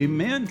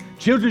Amen.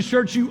 Children's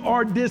Church, you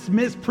are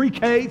dismissed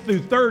pre-K through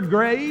third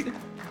grade.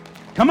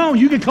 Come on,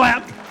 you can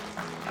clap.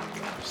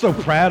 So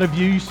proud of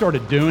you. You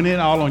started doing it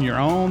all on your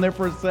own there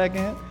for a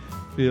second.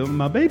 Feel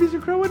my babies are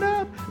growing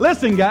up.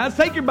 Listen, guys,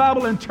 take your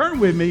Bible and turn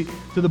with me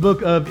to the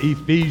book of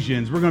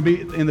Ephesians. We're going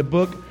to be in the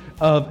book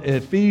of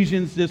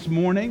Ephesians this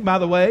morning. By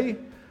the way,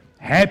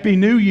 Happy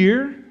New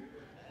Year.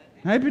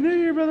 Happy New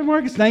Year, Brother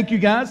Marcus. Thank you,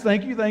 guys.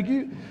 Thank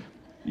you.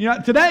 You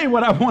know, today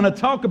what I want to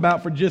talk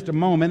about for just a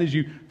moment is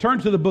you turn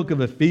to the book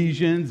of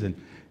Ephesians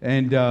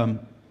and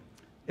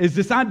is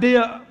this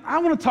idea, I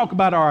want to talk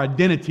about our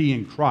identity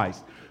in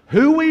Christ.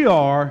 Who we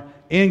are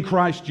in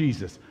Christ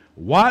Jesus.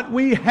 What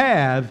we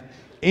have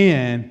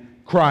in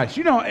Christ.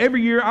 You know,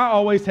 every year I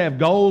always have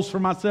goals for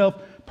myself.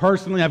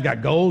 Personally, I've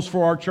got goals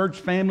for our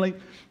church family.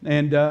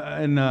 And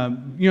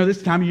you know,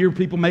 this time of year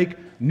people make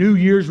New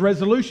Year's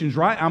resolutions,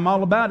 right? I'm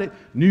all about it.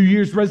 New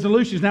Year's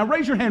resolutions. Now,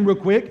 raise your hand real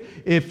quick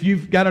if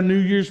you've got a New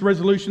Year's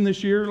resolution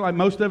this year, like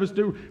most of us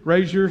do.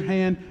 Raise your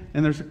hand,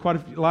 and there's quite a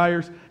few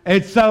liars.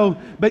 And so,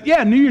 but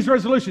yeah, New Year's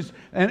resolutions.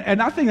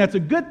 And I think that's a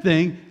good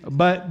thing,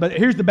 but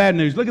here's the bad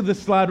news. Look at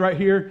this slide right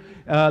here.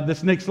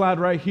 This next slide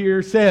right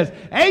here says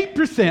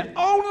 8%,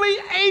 only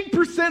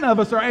 8% of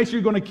us are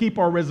actually going to keep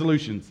our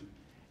resolutions.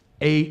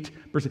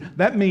 8%.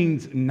 That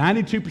means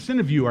 92%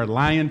 of you are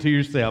lying to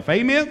yourself.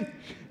 Amen?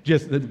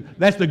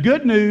 That's the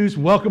good news.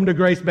 Welcome to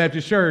Grace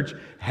Baptist Church.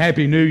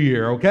 Happy New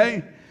Year,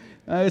 okay?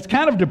 It's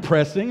kind of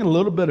depressing and a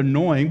little bit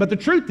annoying, but the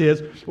truth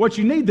is, what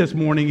you need this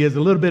morning is a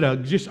little bit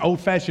of just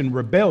old-fashioned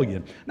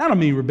rebellion. Not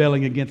only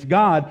rebelling against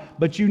God,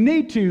 but you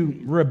need to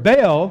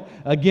rebel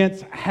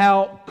against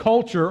how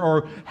culture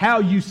or how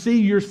you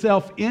see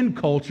yourself in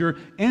culture,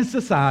 in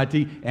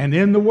society, and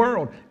in the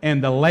world.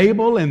 And the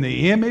label and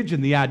the image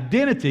and the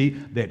identity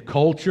that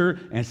culture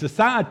and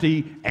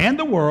society and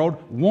the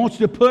world wants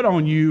to put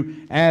on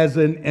you as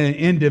an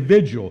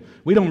individual.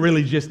 We don't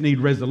really just need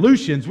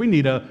resolutions. We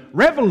need a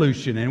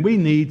revolution, and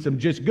we need some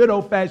just good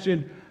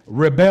old-fashioned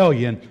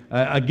rebellion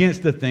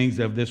against the things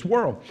of this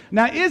world.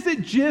 Now, is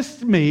it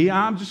just me?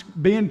 I'm just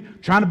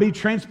trying to be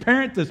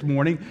transparent this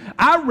morning.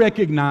 I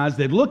recognize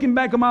that looking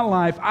back on my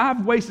life,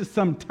 I've wasted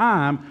some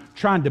time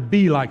trying to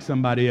be like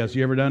somebody else.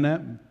 You ever done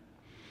that?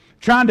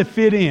 Trying to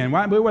fit in,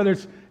 right? Whether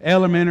it's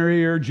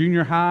elementary or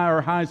junior high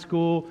or high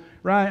school,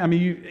 right? I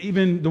mean,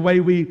 even the way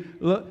we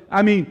look.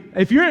 I mean,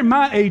 if you're in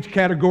my age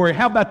category,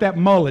 how about that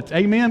mullet?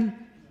 Amen?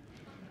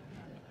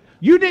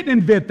 You didn't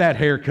invent that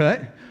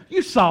haircut.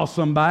 You saw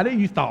somebody,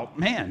 you thought,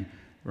 man,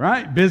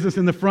 right? Business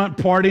in the front,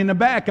 party in the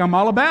back. I'm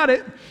all about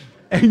it.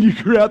 And you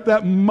grew out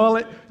that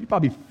mullet. You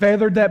probably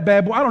feathered that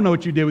bad boy. I don't know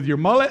what you did with your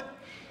mullet.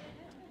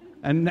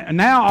 And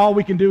now all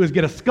we can do is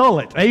get a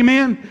skullet.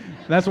 Amen?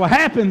 That's what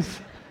happens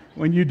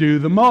when you do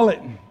the mullet.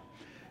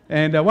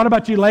 And what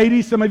about you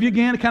ladies? Some of you,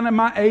 again, kind of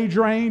my age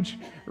range,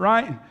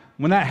 right?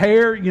 When that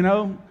hair, you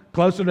know,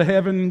 closer to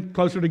heaven,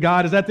 closer to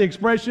God, is that the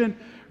expression?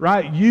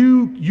 Right?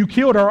 You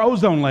killed our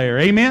ozone layer,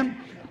 amen?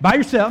 By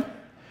yourself,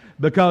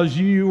 because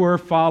you were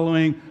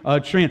following a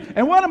trend.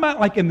 And what about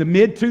like in the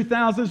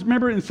mid-2000s?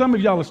 Remember, and some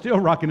of y'all are still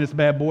rocking this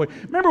bad boy.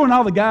 Remember when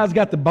all the guys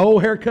got the bowl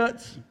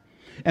haircuts?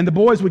 And the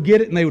boys would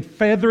get it and they would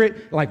feather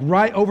it like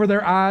right over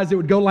their eyes. It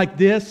would go like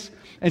this.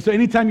 And so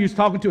anytime you was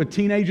talking to a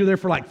teenager there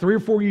for like 3 or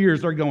 4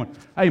 years, they're going,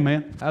 hey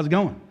man, how's it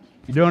going?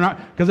 You doing all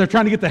right? Because they're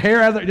trying to get the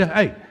hair out of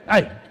there.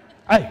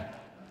 Hey.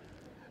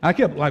 I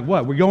kept like,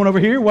 what? We're going over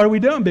here? What are we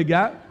doing, big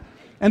guy?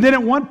 And then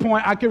at one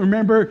point, I can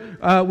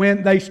remember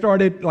when they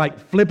started like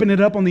flipping it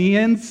up on the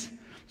ends.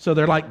 So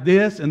they're like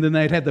this, and then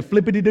they'd have the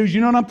flippity-doos. You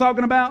know what I'm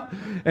talking about?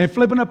 And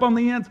flipping up on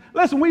the ends.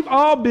 Listen, we've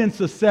all been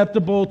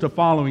susceptible to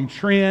following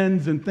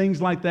trends and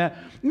things like that.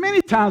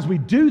 Many times we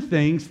do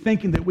things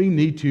thinking that we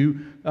need to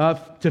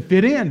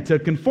fit in, to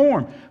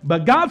conform.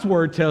 But God's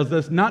Word tells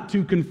us not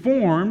to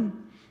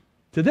conform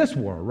to this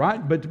world,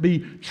 right? But to be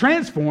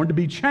transformed, to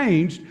be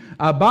changed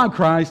by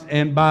Christ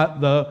and by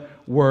the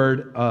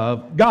Word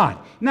of God.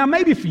 Now,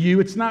 maybe for you,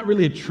 it's not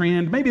really a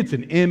trend. Maybe it's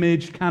an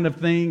image kind of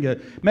thing.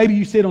 Maybe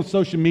you see it on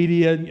social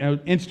media, you know,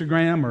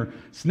 Instagram or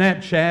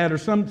Snapchat or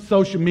some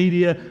social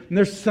media, and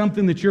there's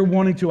something that you're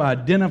wanting to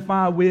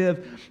identify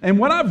with. And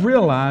what I've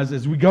realized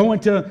as we go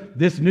into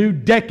this new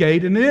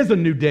decade, and it is a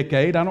new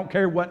decade, I don't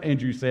care what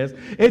Andrew says,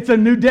 it's a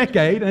new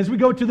decade, and as we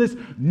go to this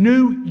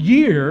new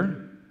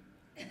year,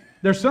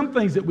 there's some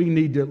things that we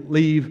need to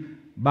leave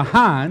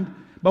behind.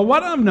 But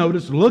what I've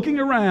noticed, looking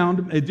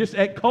around just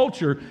at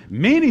culture,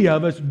 many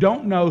of us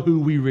don't know who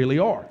we really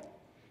are.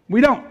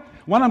 We don't.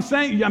 What I'm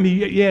saying, I mean,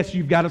 yes,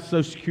 you've got a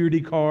Social Security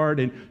card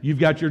and you've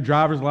got your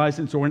driver's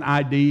license or an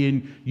ID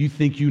and you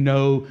think you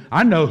know,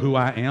 I know who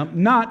I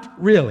am. Not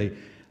really.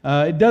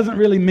 It doesn't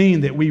really mean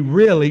that we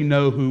really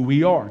know who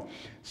we are.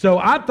 So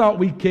I thought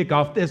we'd kick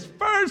off this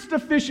first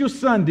official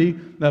Sunday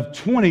of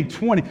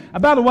 2020.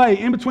 By the way,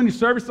 in between the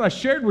services, I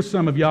shared with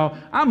some of y'all,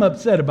 I'm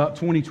upset about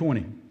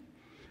 2020.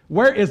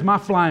 Where is my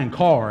flying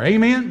car?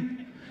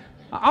 Amen?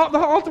 When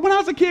I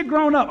was a kid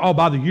growing up,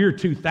 by the year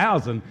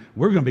 2000,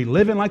 we're going to be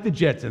living like the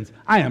Jetsons.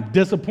 I am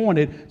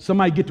disappointed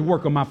somebody get to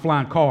work on my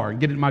flying car and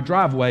get it in my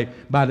driveway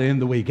by the end of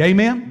the week.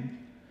 Amen?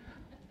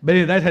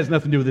 But that has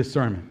nothing to do with this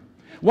sermon.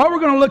 What we're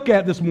going to look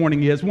at this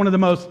morning is one of the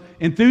most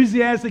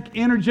enthusiastic,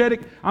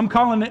 energetic, I'm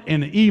calling it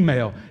an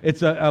email.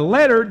 It's a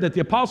letter that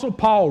the Apostle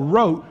Paul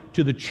wrote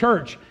to the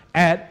church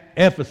at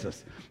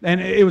Ephesus.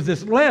 And it was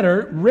this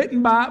letter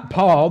written by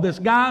Paul, this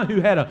guy who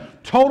had a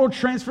total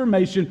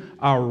transformation,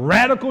 a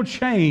radical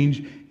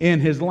change in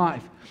his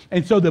life.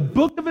 And so the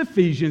book of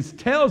Ephesians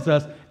tells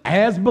us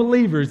as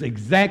believers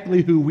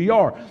exactly who we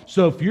are.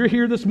 So if you're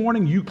here this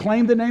morning, you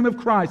claim the name of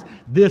Christ,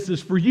 this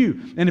is for you.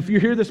 And if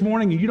you're here this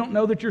morning and you don't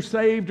know that you're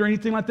saved or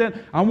anything like that,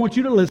 I want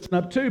you to listen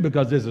up too,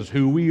 because this is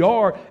who we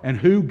are and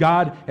who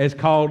God has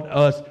called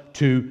us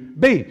to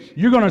be.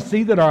 You're going to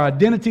see that our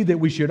identity that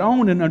we should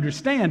own and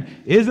understand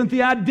isn't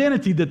the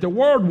identity that the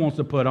world wants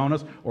to put on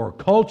us, or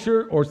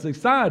culture or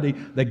society,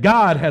 that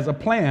God has a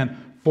plan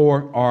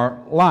for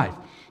our life.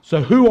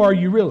 So who are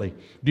you really?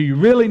 Do you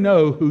really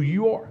know who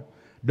you are?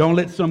 Don't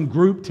let some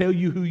group tell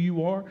you who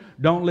you are.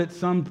 Don't let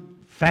some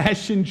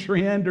fashion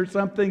trend or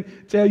something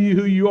tell you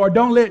who you are.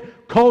 Don't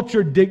let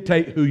culture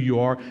dictate who you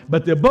are.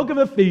 But the book of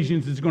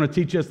Ephesians is going to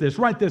teach us this.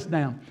 Write this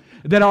down.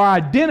 That our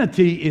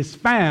identity is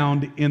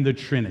found in the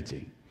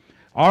Trinity.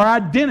 Our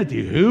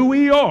identity, who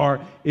we are,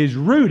 is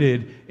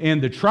rooted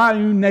in the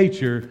triune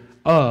nature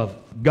of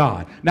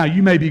God. Now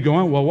you may be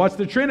going, well, what's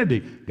the Trinity?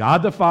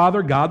 God the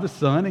Father, God the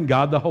Son, and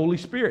God the Holy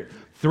Spirit.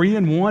 3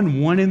 in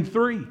 1, 1 in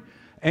 3.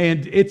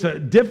 And it's a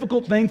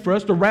difficult thing for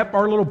us to wrap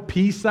our little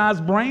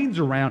pea-sized brains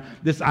around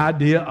this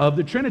idea of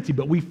the Trinity.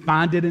 But we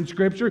find it in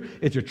Scripture.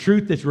 It's a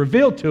truth that's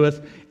revealed to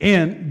us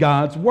in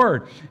God's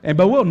Word.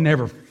 But we'll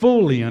never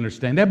fully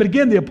understand that. But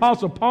again, the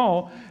Apostle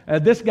Paul,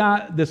 this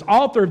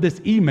author of this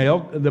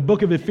email, the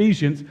book of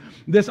Ephesians,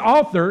 this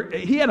author,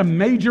 he had a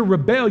major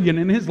rebellion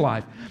in his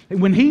life.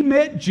 When he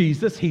met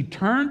Jesus, he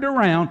turned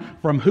around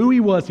from who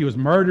he was. He was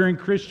murdering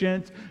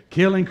Christians,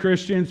 killing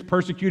Christians,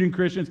 persecuting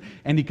Christians,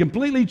 and he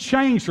completely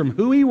changed from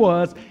who he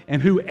was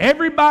and who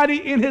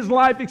everybody in his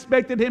life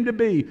expected him to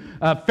be.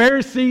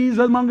 Pharisees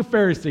among the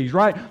Pharisees,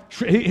 right?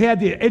 He had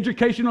the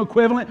educational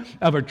equivalent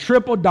of a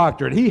triple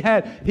doctorate.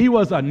 He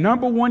was a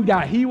number one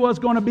guy. He was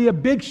going to be a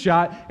big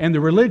shot in the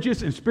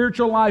religious and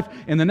spiritual life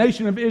in the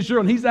nation of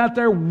Israel, and he's out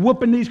there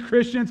whooping these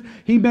Christians.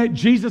 He met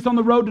Jesus on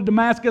the road to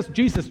Damascus.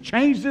 Jesus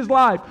changed his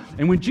life,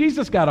 and when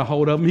Jesus got a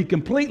hold of him, he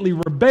completely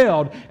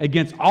rebelled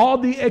against all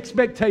the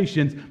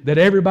expectations that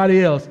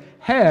everybody else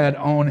had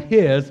on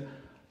his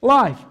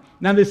life.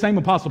 Now, this same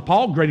Apostle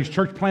Paul, greatest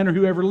church planter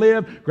who ever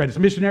lived, greatest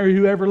missionary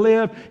who ever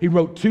lived, he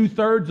wrote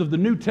 2/3 of the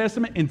New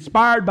Testament,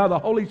 inspired by the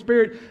Holy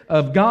Spirit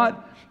of God.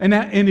 And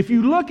if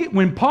you look at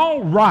when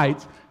Paul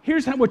writes,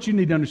 here's what you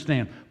need to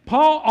understand.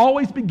 Paul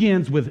always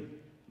begins with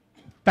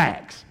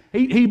facts.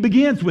 He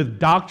begins with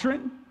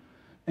doctrine,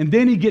 and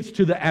then he gets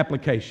to the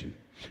application.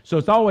 So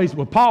it's always,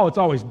 with Paul, it's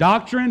always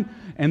doctrine,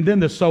 and then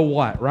the so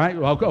what, right?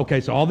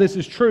 Okay, so all this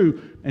is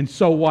true, and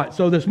so what?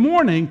 So this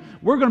morning,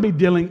 we're going to be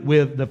dealing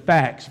with the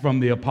facts from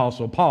the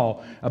Apostle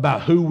Paul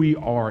about who we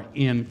are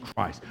in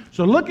Christ.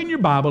 So look in your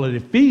Bible at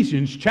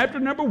Ephesians chapter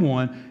number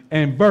 1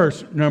 and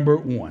verse number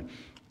 1.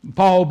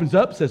 Paul opens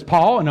up, says,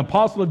 Paul, an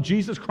apostle of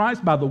Jesus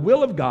Christ by the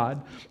will of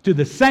God, to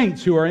the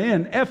saints who are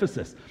in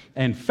Ephesus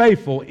and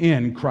faithful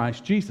in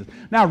Christ Jesus.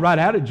 Now, right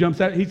out, it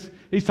jumps out.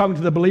 He's talking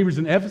to the believers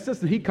in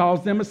Ephesus, and he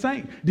calls them a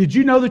saint. Did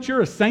you know that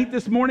you're a saint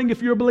this morning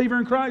if you're a believer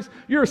in Christ?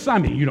 You're a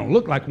saint. I mean, you don't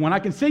look like one. I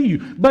can see you.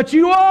 But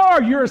you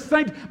are. You're a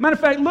saint. Matter of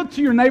fact, look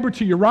to your neighbor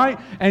to your right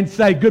and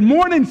say, good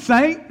morning,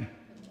 saint.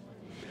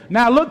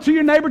 Now, look to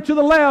your neighbor to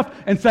the left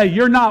and say,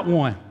 you're not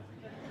one.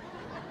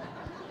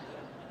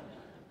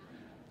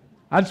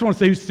 I just want to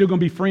say who's still going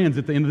to be friends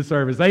at the end of the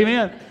service.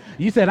 Amen.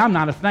 You said, I'm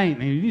not a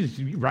saint.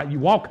 And you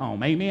walk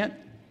home. Amen.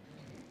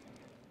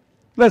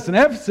 Listen,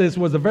 Ephesus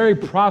was a very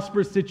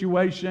prosperous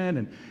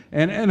situation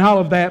and all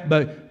of that,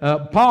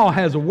 but Paul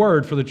has a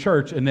word for the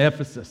church in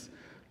Ephesus.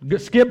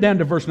 Skip down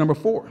to verse number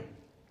 4.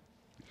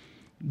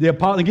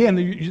 Again,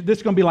 this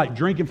is going to be like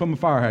drinking from a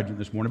fire hydrant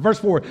this morning. Verse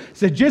 4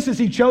 says, just as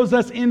he chose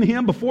us in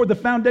him before the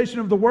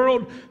foundation of the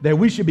world, that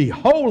we should be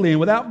holy and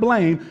without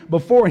blame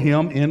before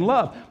him in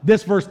love.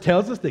 This verse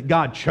tells us that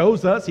God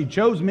chose us. He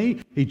chose me.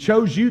 He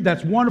chose you.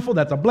 That's wonderful.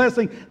 That's a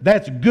blessing.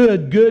 That's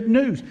good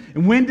news.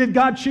 And when did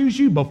God choose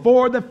you?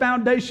 Before the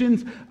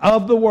foundations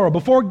of the world.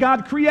 Before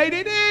God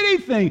created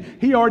anything,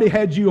 he already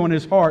had you on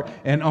his heart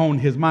and on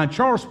his mind.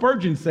 Charles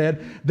Spurgeon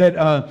said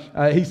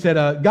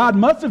that, God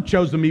must have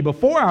chosen me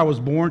before I was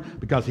born,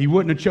 because he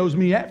wouldn't have chose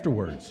me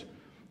afterwards.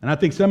 And I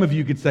think some of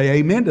you could say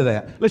amen to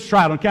that. Let's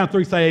try it on count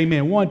 3. Say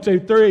amen. 1, 2,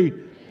 3.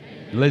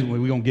 We're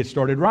going to get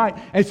started right.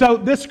 And so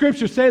this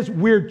scripture says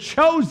we're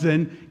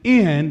chosen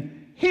in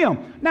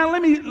him. Now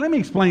let me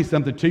explain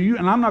something to you,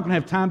 and I'm not going to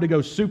have time to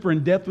go super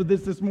in depth with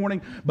this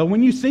morning, but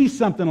when you see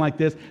something like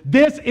this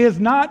is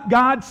not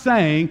God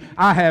saying,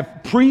 I have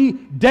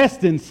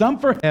predestined some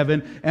for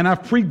heaven and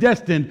I've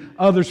predestined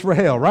others for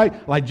hell,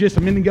 right? Like just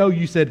a minute ago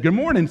you said, good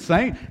morning,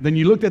 saint. Then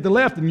you looked at the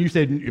left and you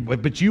said,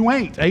 but you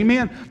ain't.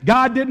 Amen.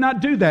 God did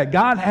not do that.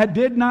 God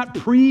did not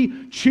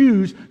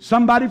pre-choose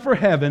somebody for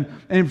heaven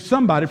and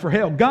somebody for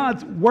hell.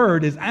 God's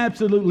word is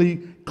absolutely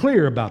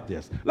clear about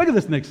this. Look at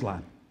this next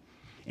slide.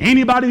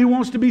 Anybody who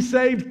wants to be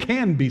saved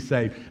can be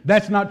saved.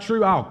 That's not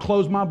true. I'll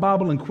close my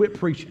Bible and quit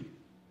preaching.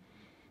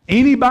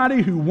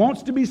 Anybody who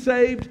wants to be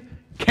saved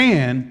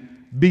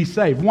can be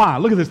saved. Why?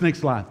 Look at this next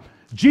slide.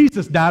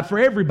 Jesus died for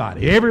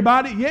everybody.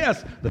 Everybody?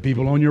 Yes. The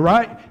people on your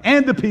right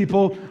and the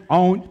people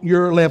on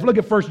your left. Look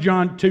at 1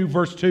 John 2,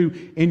 verse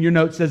 2 in your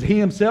notes. It says, He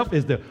Himself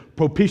is the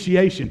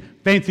propitiation.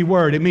 Fancy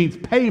word. It means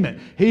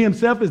payment. He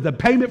Himself is the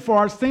payment for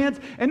our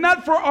sins, and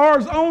not for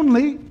ours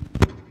only,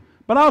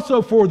 but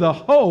also for the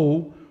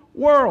whole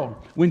world.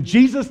 When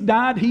Jesus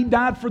died, He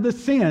died for the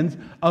sins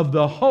of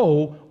the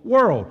whole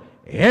world.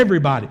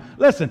 Everybody.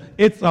 Listen,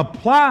 it's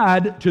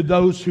applied to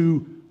those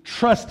who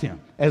trust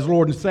Him as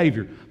Lord and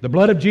Savior. The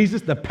blood of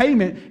Jesus, the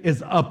payment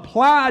is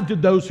applied to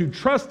those who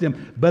trust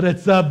Him, but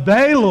it's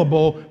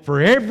available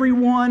for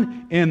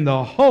everyone in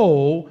the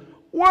whole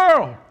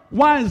world.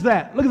 Why is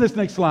that? Look at this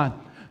next slide.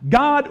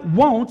 God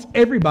wants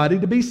everybody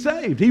to be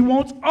saved. He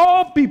wants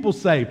all people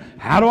saved.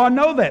 How do I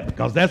know that?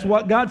 Because that's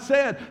what God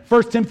said.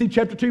 1 Timothy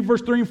chapter 2,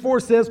 verse 3 and 4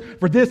 says,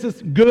 For this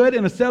is good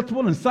and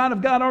acceptable in the sight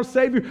of God our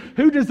Savior,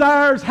 who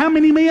desires how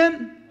many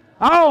men?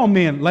 All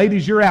men.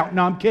 Ladies, you're out.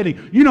 No, I'm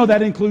kidding. You know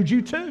that includes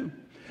you too.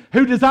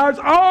 Who desires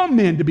all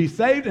men to be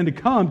saved and to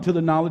come to the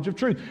knowledge of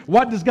truth.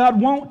 What does God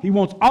want? He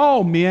wants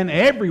all men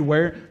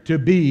everywhere to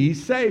be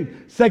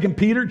saved. 2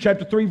 Peter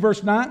chapter 3,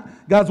 verse 9,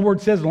 God's word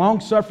says,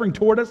 long-suffering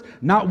toward us,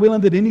 not willing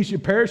that any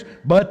should perish,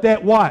 but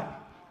that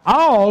what?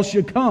 All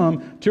should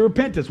come to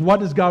repentance.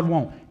 What does God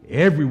want?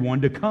 Everyone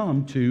to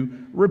come to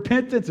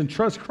repentance and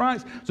trust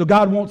Christ. So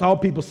God wants all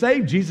people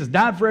saved. Jesus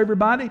died for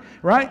everybody,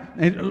 right?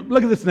 And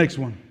look at this next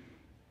one.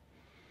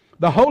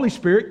 The Holy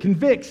Spirit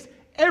convicts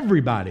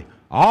everybody.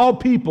 All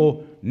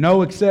people,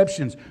 no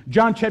exceptions.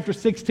 John chapter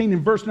 16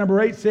 and verse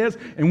number 8 says,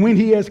 And when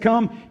He has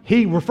come,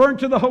 He, referring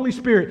to the Holy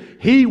Spirit,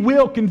 He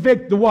will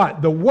convict the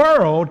what? The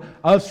world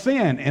of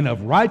sin and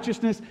of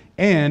righteousness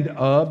and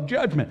of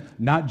judgment.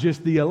 Not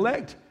just the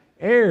elect,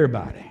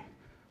 everybody.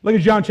 Look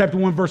at John chapter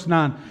 1 verse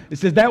 9. It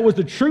says, That was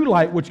the true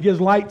light which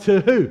gives light to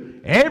who?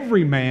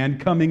 Every man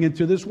coming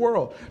into this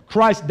world.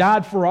 Christ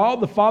died for all.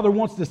 The Father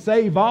wants to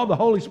save all. The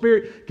Holy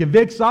Spirit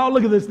convicts all.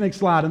 Look at this next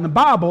slide. And the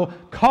Bible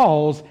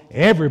calls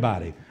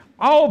everybody.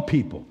 All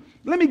people.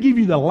 Let me give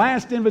you the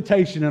last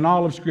invitation in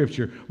all of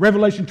Scripture.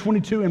 Revelation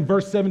 22 and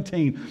verse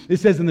 17. It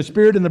says, And the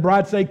Spirit and the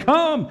bride say,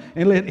 Come.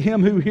 And let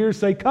him who hears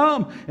say,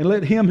 Come. And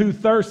let him who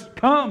thirsts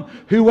come.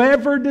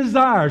 Whoever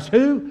desires.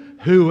 Who?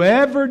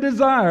 Whoever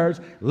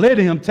desires, let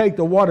him take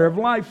the water of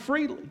life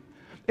freely.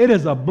 It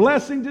is a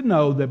blessing to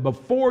know that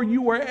before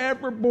you were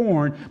ever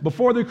born,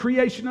 before the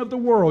creation of the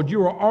world,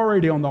 you were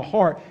already on the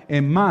heart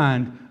and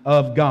mind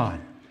of God.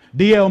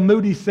 D.L.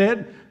 Moody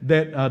said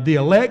that the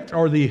elect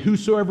are the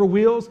whosoever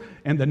wills,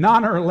 and the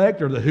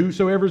non-elect are the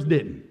whosoever's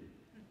didn't.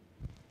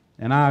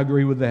 And I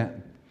agree with that.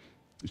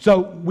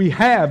 So we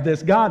have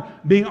this God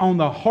being on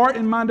the heart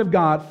and mind of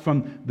God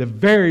from the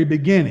very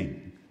beginning.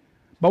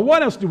 But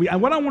what else do we?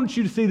 And what I want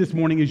you to see this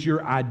morning is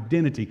your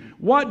identity.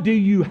 What do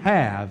you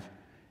have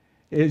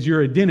as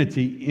your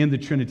identity in the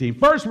Trinity?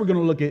 First, we're going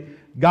to look at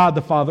God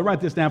the Father. Write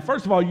this down.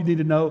 First of all, you need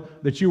to know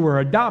that you were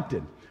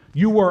adopted.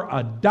 You were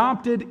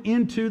adopted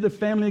into the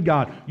family of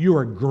God. You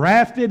were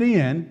grafted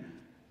in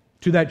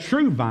to that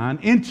true vine,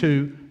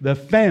 into the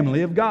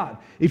family of God.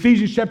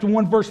 Ephesians chapter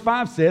 1 verse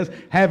 5 says,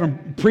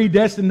 having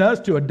predestined us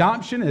to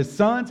adoption as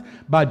sons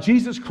by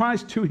Jesus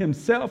Christ to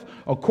Himself,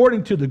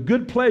 according to the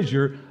good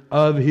pleasure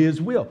of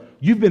His will.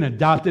 You've been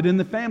adopted in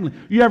the family.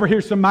 You ever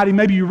hear somebody,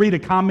 maybe you read a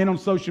comment on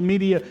social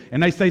media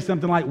and they say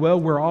something like, well,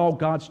 we're all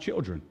God's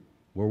children.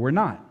 Well, we're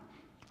not.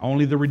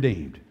 Only the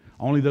redeemed.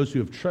 Only those who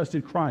have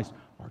trusted Christ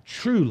are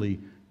truly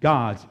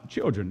God's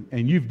children,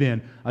 and you've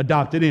been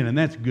adopted in, and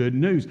that's good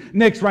news.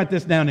 Next, write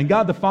this down. In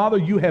God the Father,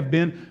 you have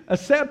been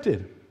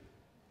accepted.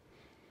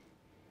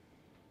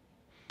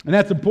 And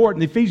that's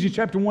important. Ephesians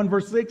chapter 1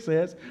 verse 6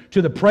 says,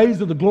 to the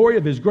praise of the glory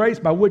of His grace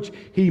by which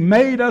He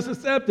made us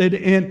accepted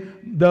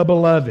in the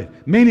beloved.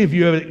 Many of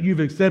you,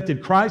 you've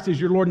accepted Christ as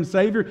your Lord and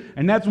Savior,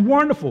 and that's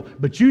wonderful.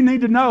 But you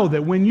need to know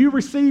that when you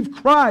receive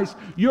Christ,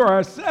 you are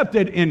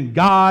accepted in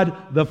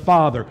God the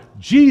Father.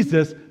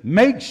 Jesus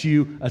makes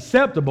you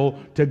acceptable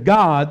to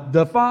God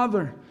the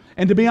Father.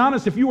 And to be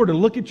honest, if you were to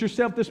look at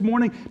yourself this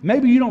morning,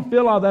 maybe you don't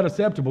feel all that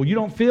acceptable. You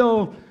don't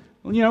feel,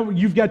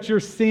 you've got your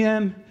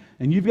sin,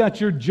 and you've got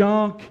your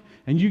junk,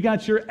 and you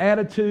got your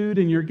attitude,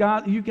 and you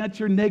got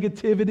your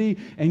negativity,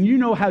 and you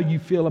know how you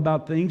feel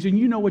about things, and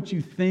you know what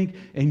you think,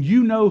 and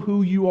you know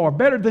who you are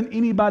better than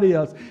anybody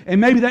else. And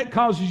maybe that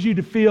causes you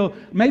to feel,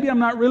 maybe I'm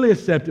not really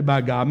accepted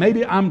by God.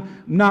 Maybe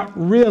I'm not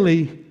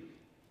really,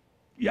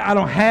 I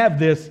don't have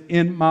this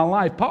in my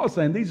life. Paul's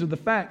saying these are the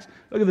facts.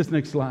 Look at this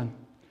next slide.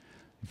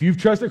 If you've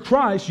trusted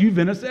Christ, you've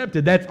been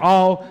accepted. That's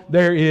all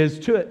there is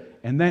to it.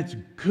 And that's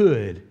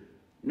good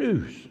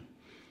news.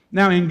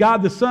 Now, in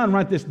God the Son,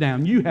 write this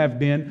down. You have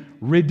been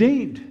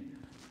redeemed.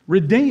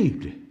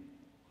 Redeemed.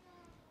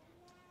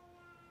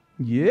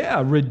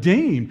 Yeah,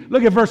 redeemed.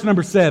 Look at verse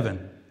number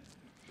 7.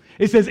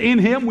 It says, in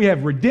him we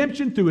have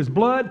redemption through his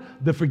blood,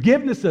 the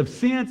forgiveness of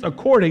sins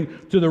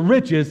according to the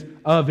riches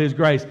of his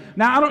grace.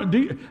 Now,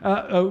 do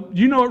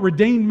you know what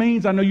redeemed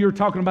means? I know you were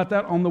talking about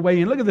that on the way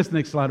in. Look at this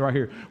next slide right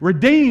here.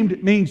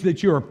 Redeemed means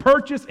that you are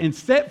purchased and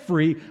set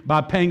free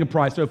by paying a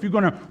price. So if you're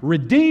going to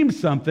redeem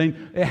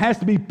something, it has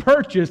to be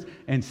purchased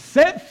and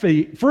set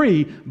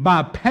free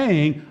by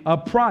paying a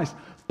price.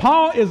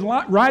 Paul is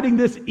writing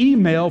this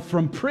email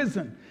from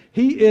prison.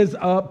 He is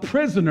a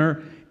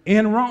prisoner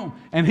in Rome.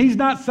 And he's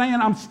not saying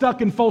I'm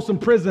stuck in Folsom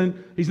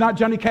Prison. He's not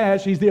Johnny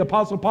Cash. He's the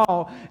Apostle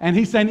Paul. And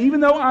he's saying even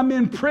though I'm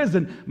in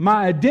prison,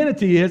 my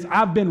identity is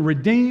I've been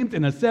redeemed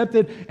and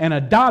accepted and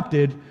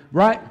adopted,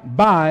 right,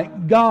 by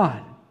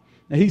God.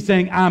 And he's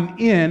saying I'm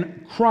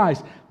in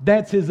Christ.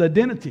 That's his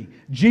identity.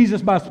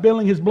 Jesus, by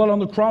spilling his blood on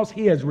the cross,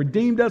 he has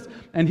redeemed us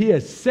and he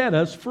has set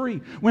us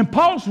free. When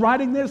Paul's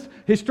writing this,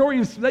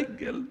 historians,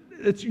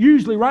 it's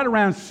usually right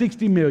around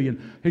 60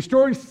 million.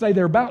 Historians say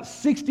there are about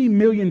 60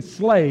 million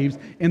slaves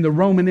in the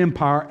Roman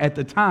Empire at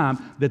the time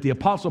that the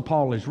Apostle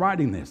Paul is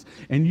writing this.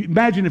 And you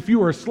imagine if you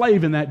were a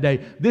slave in that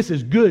day, this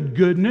is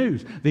good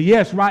news. That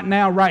yes, right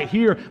now, right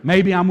here,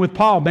 maybe I'm with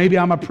Paul, maybe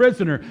I'm a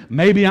prisoner,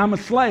 maybe I'm a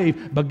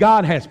slave, but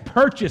God has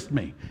purchased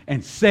me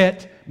and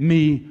set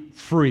me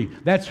free.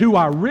 That's who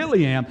I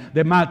really am,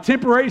 that my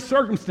temporary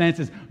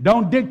circumstances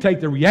don't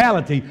dictate the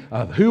reality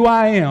of who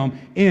I am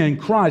in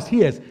Christ. He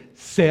has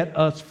set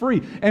us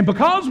free. And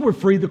because we're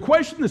free, the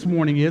question this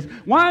morning is,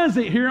 why is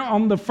it here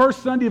on the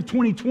first Sunday of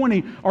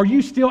 2020, are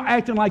you still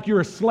acting like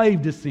you're a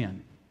slave to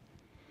sin?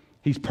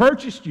 He's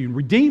purchased you,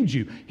 redeemed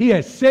you. He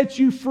has set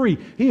you free.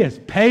 He has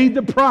paid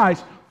the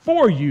price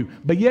for you,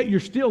 but yet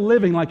you're still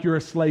living like you're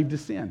a slave to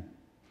sin.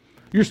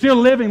 You're still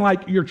living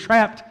like you're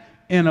trapped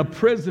in a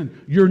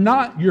prison. You're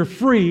not, you're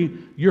free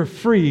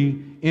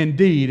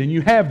indeed. And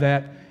you have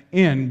that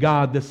in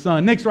God the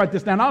Son. Next, write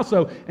this down.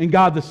 Also, in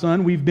God the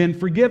Son, we've been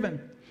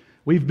forgiven.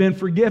 We've been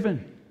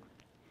forgiven.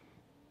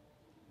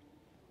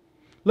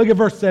 Look at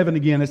verse 7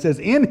 again. It says,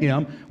 in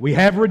him we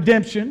have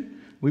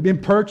redemption. We've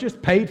been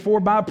purchased, paid for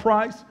by a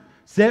price,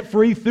 set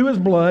free through his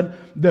blood,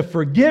 the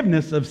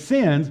forgiveness of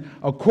sins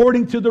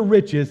according to the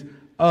riches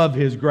of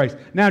his grace.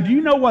 Now, do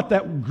you know what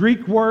that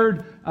Greek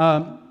word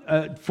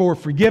for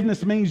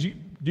forgiveness means?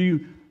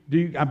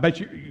 I bet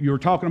you were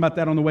talking about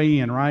that on the way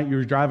in, right? You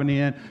were driving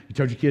in. You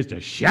told your kids to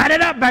shut it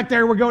up back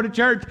there. We're going to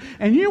church.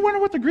 And you wonder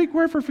what the Greek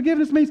word for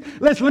forgiveness means?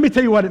 Let me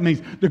tell you what it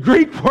means. The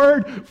Greek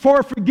word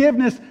for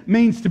forgiveness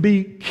means to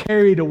be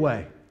carried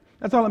away.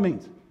 That's all it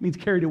means. It means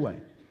carried away.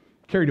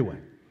 Carried away.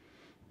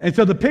 And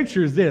so the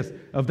picture is this,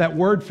 of that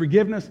word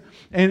forgiveness.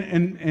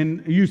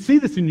 And you see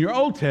this in your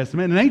Old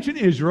Testament. In ancient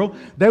Israel,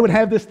 they would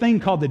have this thing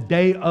called the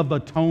Day of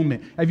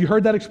Atonement. Have you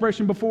heard that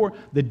expression before?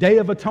 The Day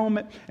of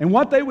Atonement. And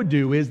what they would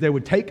do is they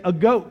would take a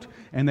goat,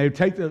 and they would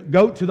take the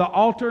goat to the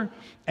altar,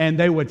 and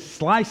they would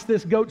slice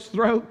this goat's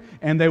throat,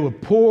 and they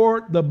would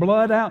pour the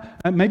blood out.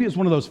 And maybe it's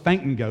one of those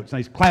fainting goats.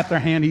 They clap their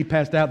hand, he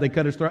passed out, they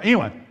cut his throat.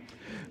 Anyway.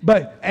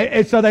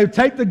 And so they would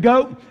take the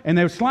goat and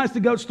they would slice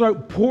the goat's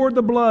throat, pour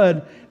the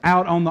blood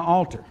out on the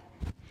altar.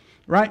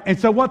 Right? And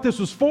so what this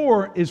was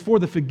for is for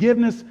the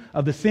forgiveness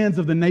of the sins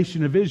of the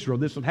nation of Israel.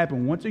 This would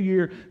happen once a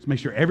year to make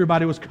sure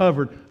everybody was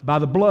covered by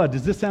the blood.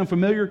 Does this sound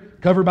familiar?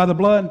 Covered by the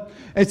blood?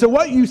 And so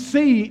what you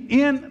see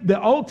in the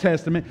Old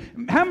Testament,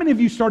 how many of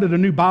you started a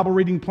new Bible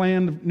reading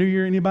plan, New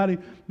Year, anybody?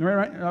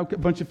 Right? Okay, a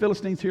bunch of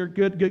Philistines here.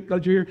 Good,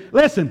 glad you're here.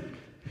 Listen.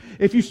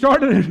 If you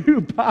started a new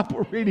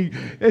Bible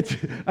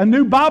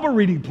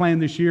reading plan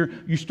this year,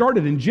 you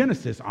started in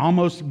Genesis,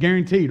 almost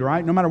guaranteed,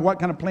 right? No matter what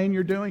kind of plan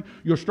you're doing,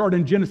 you'll start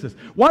in Genesis.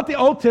 What the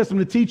Old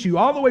Testament will teach you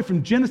all the way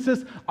from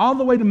Genesis all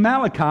the way to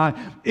Malachi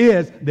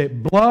is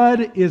that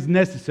blood is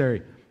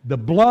necessary. The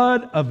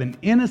blood of an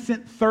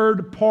innocent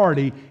third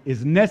party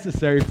is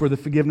necessary for the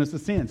forgiveness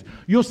of sins.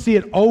 You'll see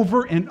it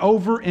over and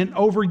over and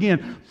over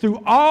again through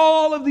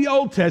all of the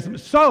Old Testament,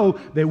 so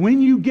that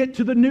when you get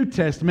to the New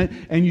Testament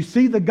and you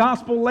see the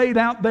gospel laid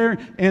out there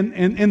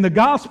in the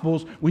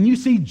Gospels, when you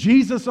see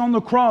Jesus on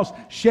the cross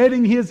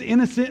shedding his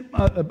innocent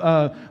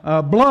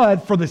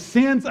blood for the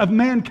sins of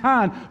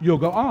mankind, you'll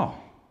go, oh.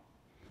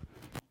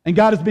 And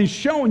God has been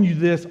showing you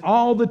this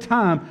all the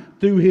time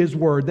through his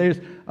word. There's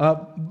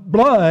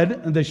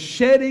blood, the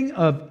shedding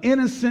of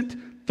innocent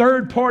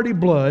third-party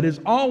blood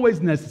is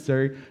always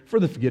necessary for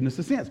the forgiveness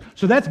of sins.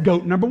 So that's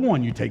goat number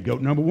one. You take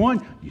goat number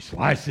one, you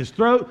slice his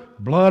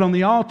throat, blood on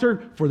the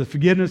altar for the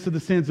forgiveness of the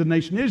sins of the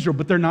nation of Israel.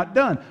 But they're not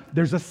done.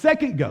 There's a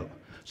second goat.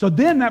 So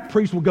then that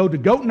priest will go to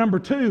goat number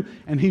 2,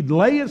 and he'd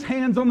lay his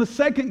hands on the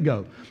second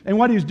goat. And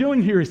what he's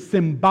doing here is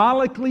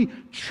symbolically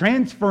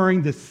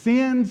transferring the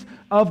sins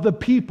of the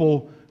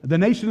people, the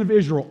nation of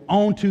Israel,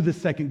 onto the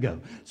second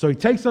goat. So he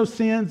takes those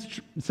sins,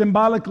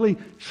 symbolically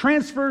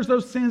transfers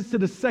those sins to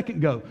the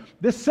second goat.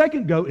 This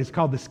second goat is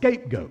called the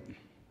scapegoat.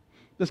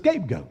 The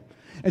scapegoat.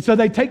 And so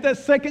they take that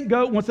second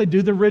goat, once they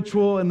do the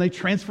ritual and they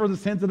transfer the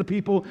sins of the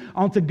people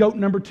onto goat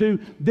number 2,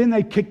 then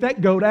they kick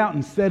that goat out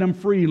and set him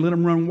free, let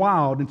him run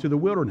wild into the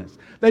wilderness.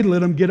 They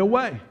let him get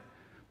away.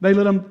 They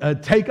let him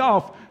take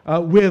off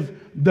with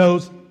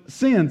those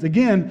sins.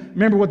 Again,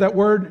 remember what that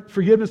word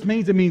forgiveness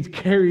means? It means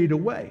carried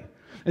away.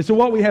 And so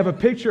what we have a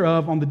picture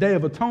of on the Day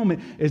of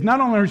Atonement is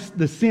not only are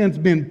the sins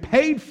been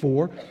paid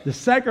for, the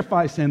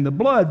sacrifice and the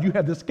blood, you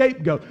have the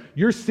scapegoat.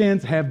 Your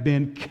sins have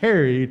been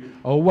carried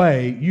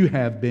away. You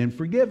have been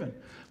forgiven.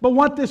 But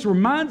what this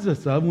reminds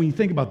us of when you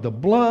think about the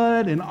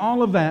blood and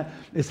all of that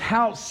is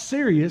how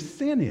serious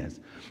sin is.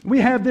 We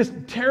have this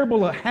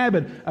terrible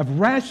habit of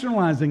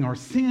rationalizing our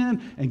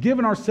sin and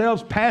giving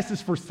ourselves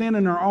passes for sin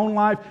in our own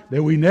life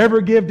that we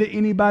never give to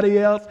anybody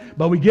else,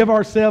 but we give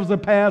ourselves a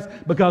pass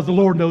because the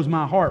Lord knows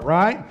my heart,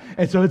 right?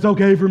 And so it's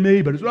okay for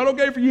me, but it's not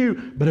okay for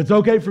you, but it's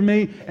okay for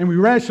me. And we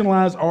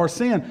rationalize our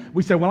sin.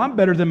 We say, well, I'm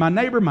better than my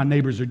neighbor. My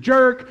neighbor's a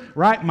jerk,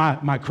 right?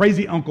 My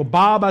crazy Uncle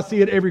Bob, I see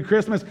it every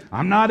Christmas.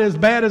 I'm not as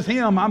bad as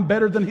him. I'm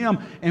better than him.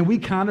 And we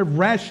kind of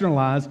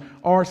rationalize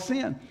our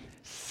sin.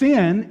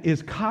 Sin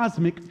is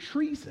cosmic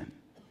treason.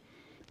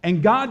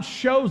 And God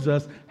shows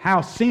us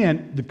how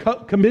sin, the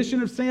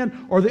commission of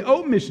sin or the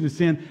omission of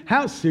sin,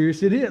 how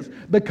serious it is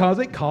because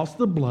it costs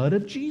the blood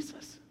of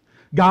Jesus,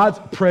 God's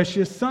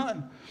precious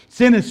Son.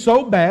 Sin is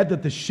so bad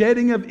that the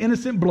shedding of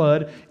innocent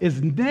blood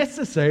is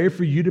necessary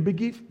for you to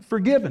be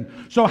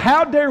forgiven. So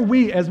how dare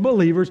we as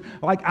believers,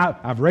 like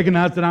I've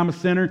recognized that I'm a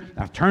sinner,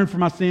 I've turned from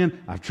my sin,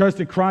 I've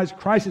trusted Christ,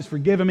 Christ has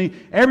forgiven me,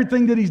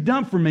 everything that He's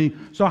done for me.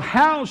 So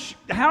how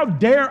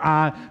dare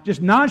I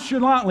just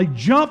nonchalantly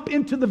jump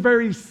into the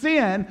very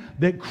sin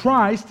that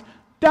Christ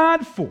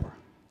died for?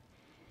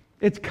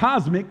 It's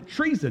cosmic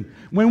treason.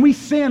 When we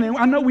sin, and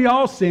I know we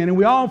all sin and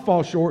we all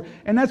fall short,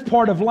 and that's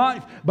part of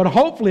life. But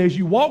hopefully as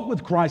you walk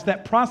with Christ,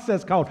 that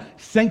process called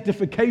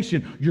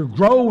sanctification, you're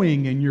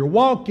growing and you're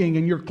walking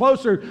and you're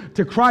closer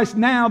to Christ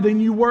now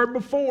than you were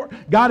before.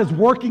 God is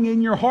working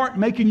in your heart,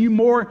 making you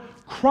more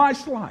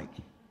Christ-like.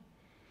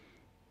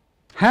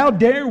 How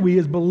dare we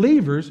as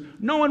believers,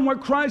 knowing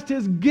what Christ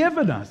has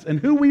given us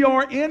and who we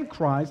are in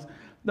Christ,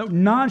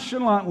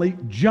 nonchalantly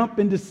jump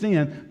into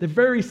sin, the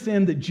very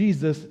sin that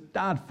Jesus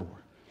died for.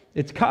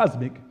 It's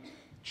cosmic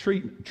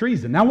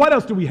treason. Now, what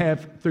else do we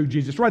have through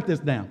Jesus? Write this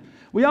down.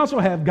 We also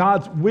have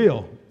God's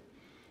will.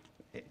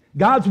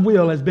 God's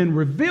will has been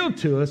revealed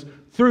to us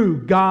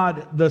through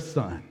God the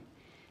Son.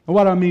 And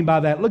what do I mean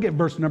by that? Look at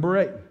verse number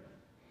 8.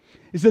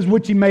 It says,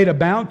 which He made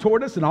abound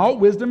toward us in all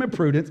wisdom and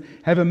prudence,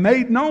 having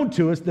made known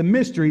to us the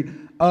mystery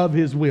of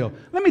His will.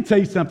 Let me tell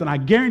you something. I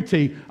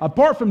guarantee,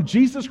 apart from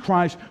Jesus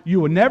Christ,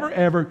 you will never,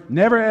 ever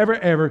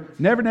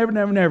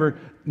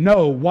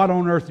know what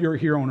on earth you're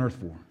here on earth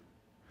for.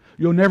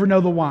 You'll never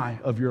know the why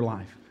of your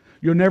life.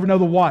 You'll never know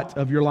the what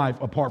of your life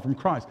apart from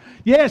Christ.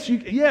 Yes, you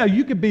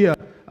could be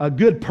a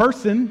good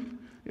person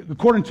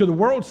according to the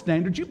world's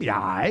standards. You'd be all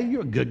right.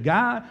 You're a good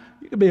guy.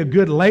 You could be a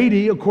good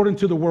lady according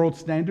to the world's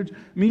standards.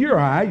 I mean, you're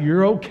all right.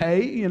 You're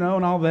okay, and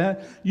all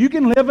that. You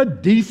can live a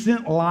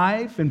decent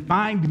life and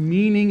find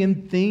meaning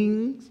in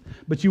things,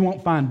 but you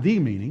won't find the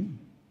meaning.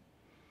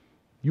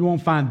 You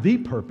won't find the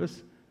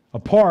purpose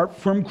apart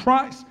from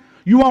Christ.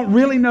 You won't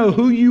really know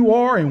who you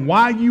are and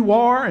why you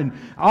are and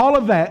all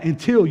of that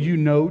until you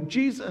know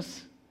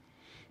Jesus.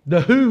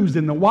 The who's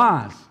and the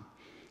whys.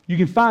 You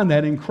can find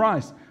that in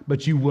Christ,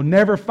 but you will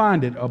never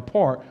find it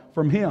apart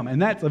from Him.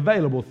 And that's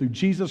available through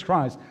Jesus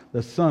Christ,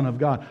 the Son of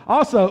God.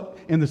 Also,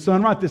 in the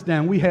Son, write this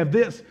down, we have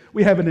this.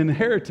 We have an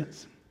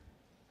inheritance.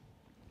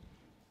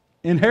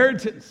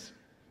 Inheritance.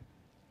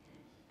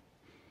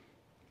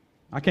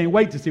 I can't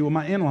wait to see what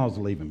my in-laws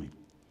are leaving me.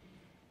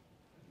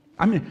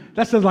 I mean,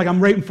 that sounds like I'm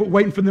waiting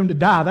for them to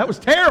die. That was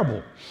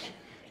terrible.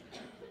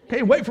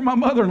 Can't wait for my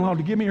mother-in-law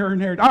to give me her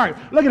inheritance. All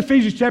right, look at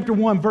Ephesians chapter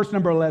 1, verse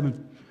number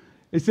 11.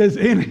 It says,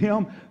 in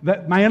Him,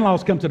 that my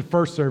in-laws come to the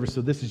first service,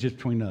 so this is just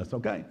between us,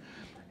 okay?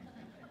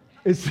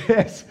 It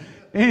says,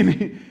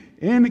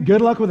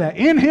 good luck with that.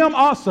 In Him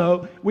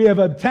also we have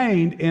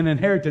obtained an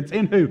inheritance.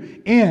 In who?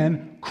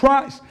 In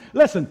Christ.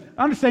 Listen,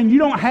 understand you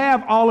don't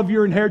have all of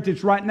your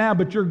inheritance right now,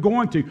 but you're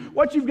going to.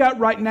 What you've got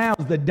right now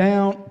is the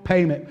down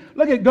payment.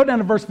 Go down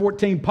to verse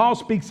 14. Paul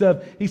speaks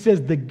of, he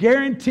says, the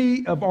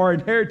guarantee of our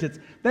inheritance.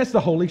 That's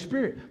the Holy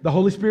Spirit. The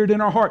Holy Spirit in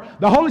our heart.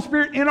 The Holy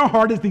Spirit in our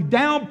heart is the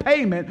down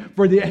payment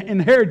for the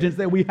inheritance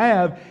that we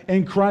have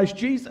in Christ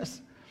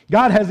Jesus.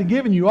 God hasn't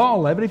given you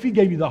all of it. If He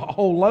gave you the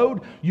whole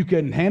load, you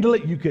couldn't handle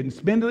it, you couldn't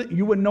spend it,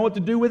 you wouldn't know what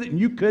to do with it, and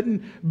you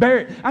couldn't bear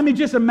it. I mean,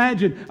 just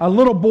imagine a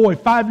little boy,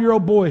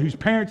 5-year-old boy, whose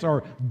parents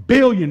are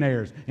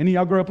billionaires. Any of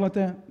y'all grow up like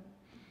that?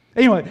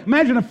 Anyway,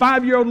 imagine a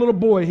 5-year-old little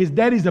boy, his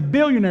daddy's a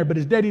billionaire, but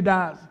his daddy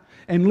dies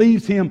and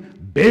leaves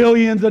him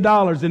billions of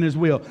dollars in his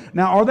will.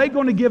 Now, are they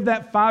going to give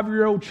that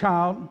 5-year-old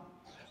child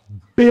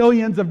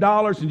billions of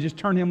dollars and just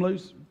turn him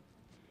loose?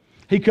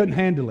 He couldn't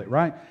handle it,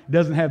 right?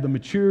 Doesn't have the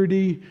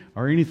maturity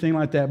or anything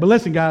like that. But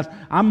listen, guys,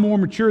 I'm more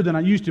mature than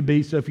I used to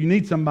be, so if you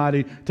need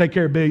somebody to take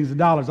care of billions of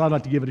dollars, I'd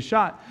like to give it a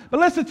shot. But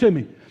listen to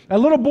me. A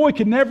little boy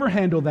can never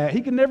handle that.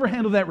 He can never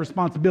handle that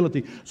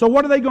responsibility. So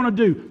what are they going to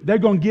do? They're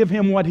going to give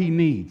him what he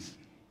needs.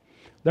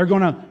 They're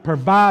going to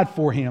provide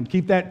for him,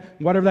 keep that,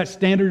 whatever that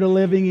standard of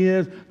living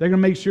is. They're going to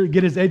make sure to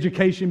get his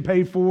education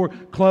paid for,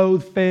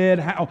 clothed, fed,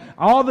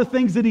 all the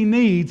things that he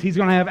needs, he's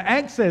going to have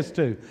access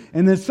to.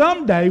 And then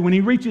someday, when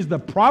he reaches the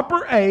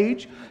proper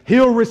age,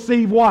 he'll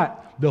receive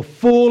what? The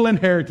full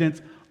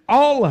inheritance,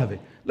 all of it.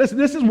 Listen,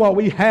 this is what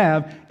we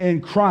have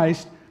in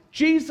Christ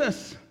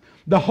Jesus.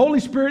 The Holy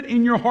Spirit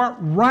in your heart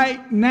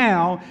right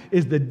now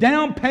is the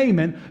down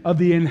payment of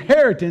the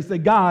inheritance that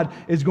God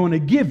is going to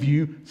give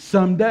you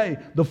someday.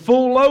 The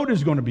full load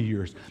is going to be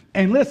yours.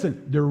 And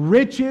listen, the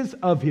riches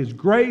of His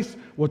grace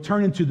will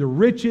turn into the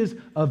riches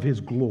of His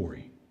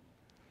glory.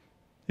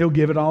 He'll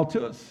give it all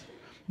to us.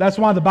 That's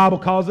why the Bible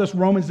calls us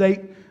Romans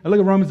 8. Look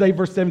at Romans 8,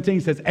 verse 17.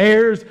 It says,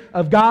 heirs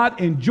of God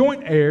and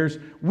joint heirs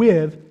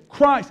with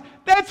Christ.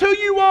 That's who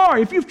you are.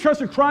 If you've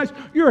trusted Christ,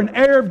 you're an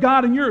heir of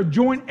God and you're a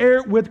joint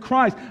heir with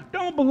Christ.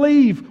 Don't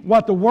believe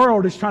what the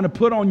world is trying to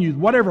put on you.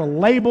 Whatever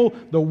label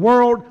the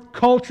world,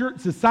 culture,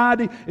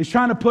 society is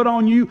trying to put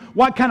on you,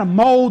 what kind of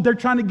mold they're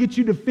trying to get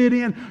you to fit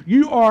in.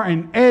 You are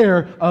an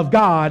heir of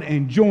God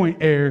and joint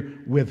heir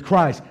with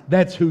Christ.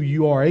 That's who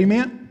you are.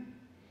 Amen?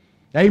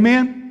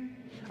 Amen?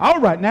 All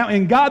right. Now,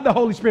 in God the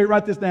Holy Spirit,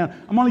 write this down.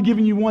 I'm only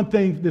giving you one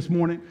thing this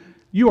morning.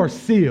 You are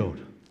sealed.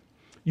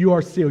 You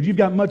are sealed. You've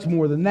got much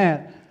more than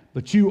that,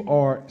 but you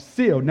are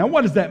sealed. Now,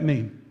 what does that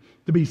mean,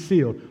 to be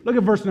sealed? Look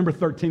at verse number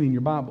 13 in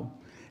your Bible.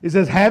 It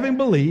says, having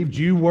believed,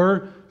 you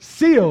were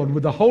sealed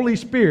with the Holy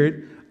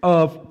Spirit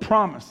of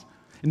promise.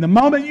 In the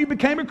moment you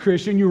became a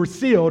Christian, you were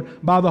sealed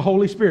by the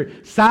Holy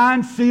Spirit.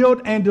 Signed,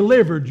 sealed, and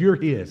delivered, you're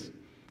His.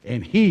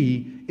 And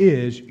He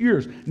is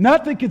yours.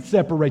 Nothing can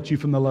separate you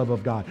from the love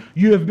of God.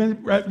 You have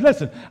been,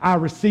 listen, I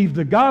received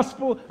the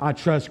gospel. I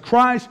trust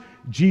Christ.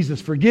 Jesus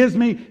forgives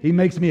me. He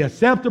makes me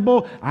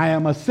acceptable. I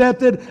am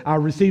accepted. I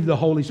receive the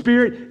Holy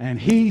Spirit, and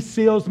He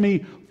seals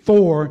me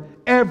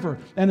forever.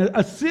 And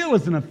a seal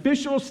is an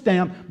official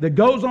stamp that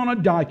goes on a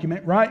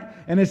document, right?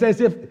 And it's as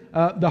if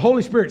the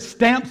Holy Spirit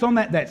stamps on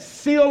that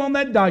seal on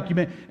that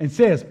document and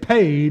says,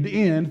 paid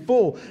in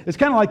full. It's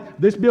kind of like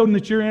this building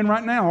that you're in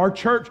right now, our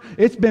church.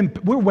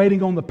 We're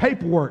waiting on the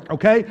paperwork,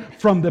 okay,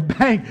 from the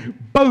bank.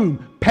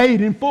 Boom, paid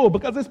in full,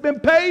 because it's been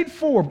paid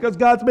for, because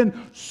God's been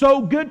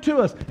so good to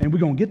us. And we're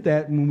going to get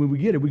that, and when we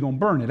get it, we're going to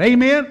burn it.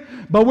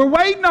 Amen? But we're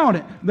waiting on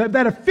it.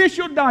 That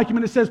official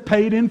document that says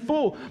paid in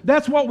full.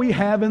 That's what we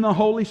have in the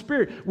Holy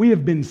Spirit. We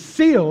have been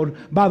sealed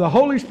by the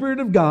Holy Spirit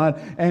of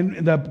God,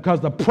 and because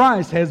the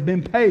price has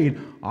been paid,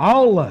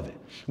 all of it.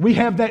 We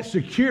have that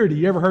security.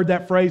 You ever heard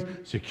that phrase?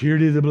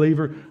 Security of the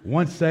believer,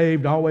 once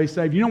saved, always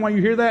saved. You know why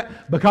you hear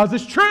that? Because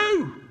it's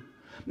true.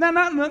 Now,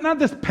 not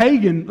this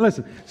pagan.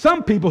 Listen,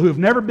 some people who have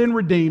never been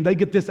redeemed, they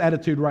get this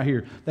attitude right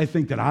here. They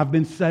think that I've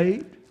been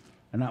saved,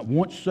 and I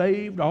once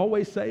saved,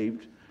 always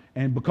saved.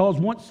 And because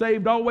once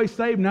saved, always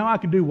saved, now I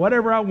can do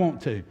whatever I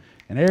want to.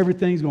 And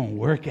everything's going to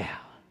work out.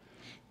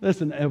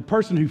 Listen, a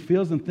person who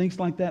feels and thinks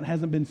like that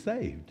hasn't been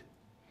saved.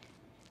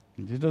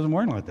 It just doesn't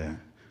work like that.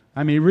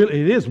 I mean, really,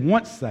 it is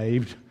once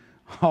saved,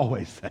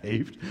 always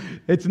saved.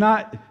 It's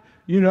not...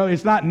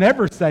 it's not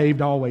never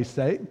saved, always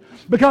saved.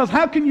 Because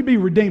how can you be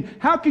redeemed?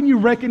 How can you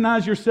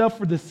recognize yourself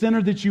for the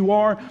sinner that you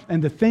are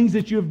and the things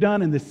that you have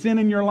done and the sin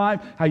in your life,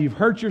 how you've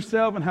hurt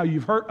yourself and how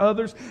you've hurt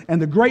others, and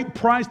the great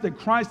price that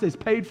Christ has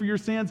paid for your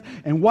sins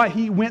and what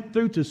He went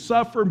through to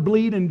suffer,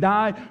 bleed, and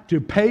die to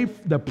pay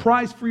the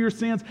price for your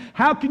sins?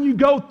 How can you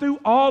go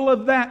through all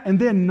of that and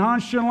then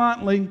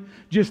nonchalantly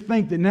just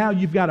think that now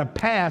you've got a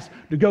pass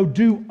to go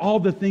do all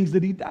the things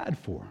that He died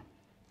for?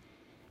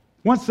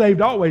 Once saved,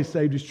 always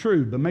saved is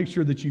true, but make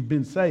sure that you've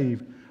been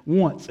saved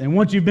once. And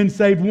once you've been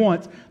saved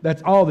once,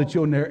 that's all that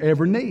you'll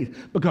ever need,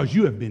 because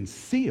you have been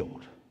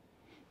sealed.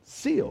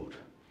 Sealed.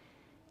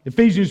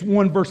 Ephesians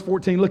 1 verse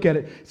 14, look at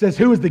it. It says,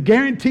 who is the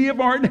guarantee of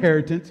our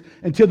inheritance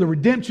until the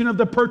redemption of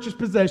the purchased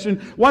possession.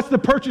 What's the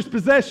purchased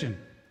possession?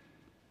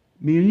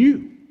 Me and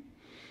you.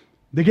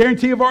 The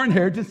guarantee of our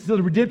inheritance until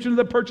the redemption of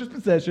the purchased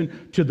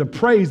possession, to the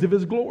praise of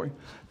His glory.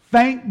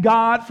 Thank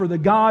God for the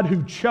God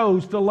who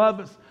chose to love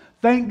us.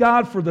 Thank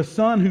God for the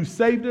Son who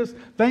saved us.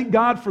 Thank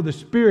God for the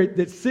Spirit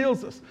that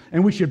seals us.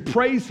 And we should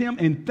praise Him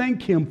and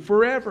thank Him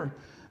forever.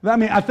 I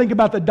mean, I think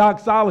about the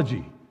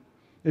doxology.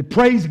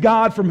 Praise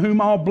God from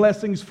whom all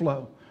blessings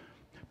flow.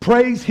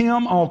 Praise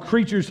Him, all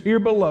creatures here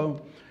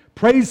below.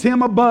 Praise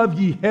Him above,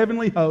 ye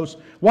heavenly hosts.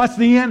 What's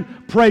the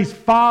end? Praise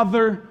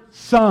Father,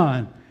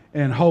 Son,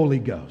 and Holy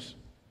Ghost.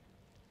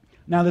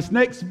 Now, this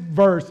next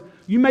verse,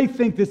 you may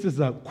think this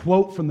is a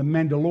quote from The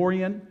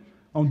Mandalorian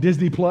on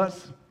Disney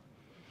Plus.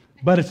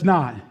 But it's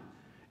not.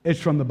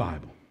 It's from the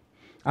Bible.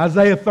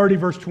 Isaiah 30,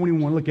 verse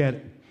 21. Look at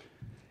it.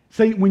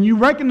 See, when you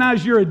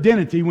recognize your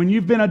identity, when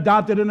you've been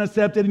adopted and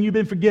accepted and you've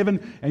been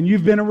forgiven and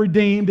you've been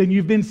redeemed and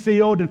you've been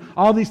sealed and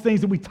all these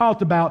things that we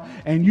talked about,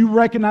 and you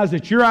recognize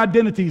that your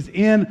identity is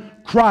in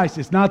Christ.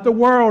 It's not the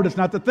world. It's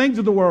not the things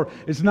of the world.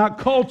 It's not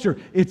culture.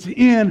 It's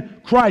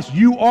in Christ.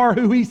 You are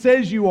who He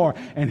says you are.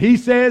 And He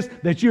says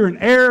that you're an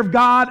heir of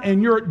God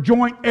and you're a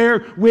joint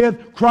heir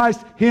with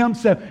Christ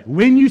Himself.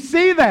 When you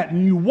see that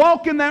and you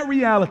walk in that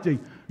reality,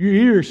 your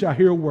ears shall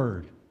hear a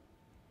word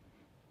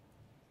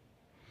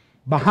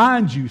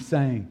behind you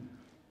saying,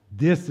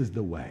 this is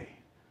the way.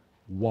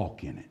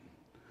 Walk in it.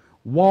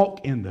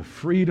 Walk in the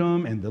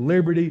freedom and the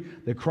liberty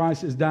that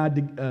Christ has died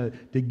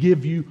to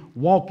give you.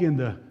 Walk in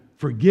the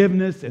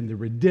forgiveness and the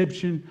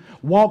redemption.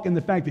 Walk in the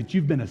fact that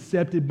you've been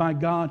accepted by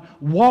God.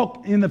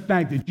 Walk in the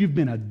fact that you've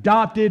been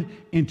adopted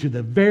into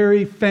the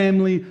very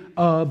family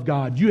of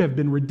God. You have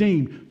been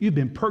redeemed. You've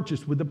been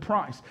purchased with a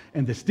price.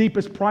 And the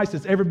steepest price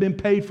that's ever been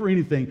paid for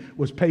anything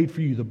was paid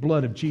for you, the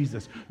blood of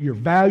Jesus. Your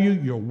value,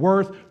 your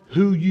worth,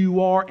 who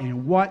you are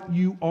and what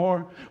you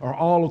are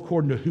all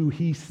according to who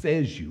He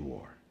says you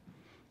are.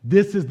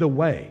 This is the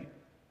way.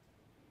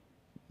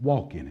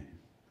 Walk in it.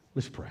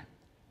 Let's pray.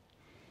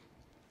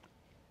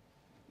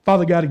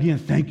 Father God, again,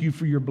 thank you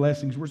for your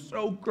blessings. We're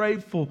so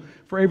grateful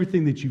for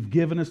everything that you've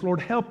given us.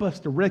 Lord, help us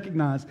to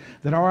recognize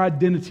that our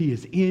identity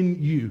is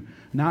in you.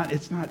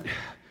 It's not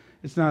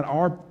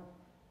our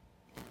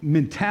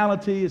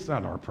mentality. It's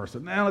not our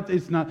personality.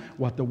 It's not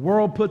what the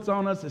world puts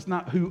on us. It's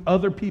not who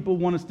other people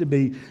want us to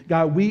be.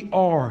 God, we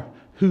are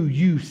who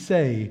you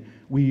say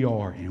we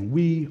are, and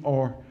we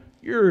are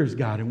yours,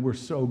 God, and we're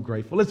so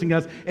grateful. Listen,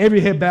 guys, every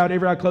head bowed,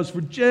 every eye closed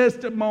for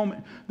just a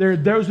moment. There are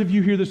those of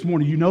you here this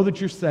morning, you know that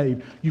you're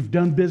saved. You've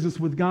done business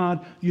with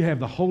God. You have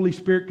the Holy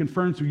Spirit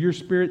confirmed through your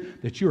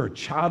spirit that you're a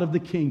child of the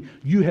King.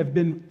 You have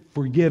been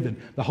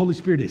forgiven. The Holy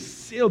Spirit has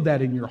sealed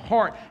that in your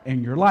heart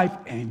and your life,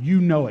 and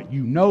you know it.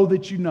 You know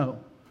that you know.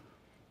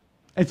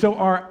 And so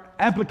our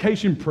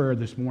application prayer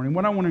this morning,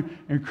 what I want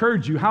to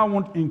encourage you, how I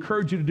want to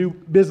encourage you to do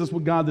business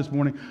with God this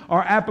morning,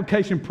 our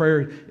application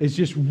prayer is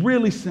just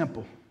really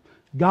simple.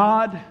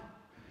 God,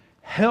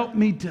 help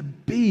me to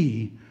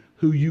be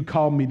who you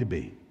called me to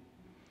be.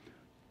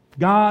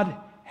 God,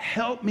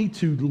 help me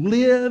to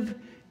live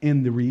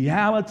in the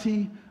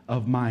reality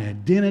of my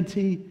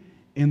identity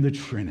in the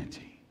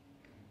Trinity.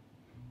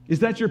 Is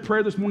that your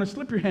prayer this morning?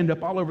 Slip your hand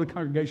up all over the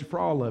congregation for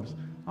all of us.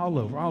 All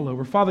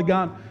over. Father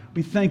God,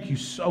 we thank you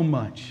so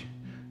much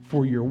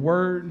for your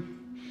word,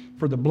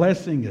 for the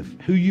blessing of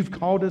who you've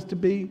called us to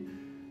be,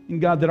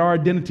 and God, that our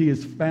identity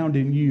is found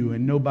in you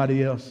and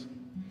nobody else.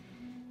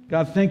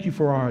 God, thank you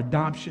for our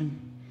adoption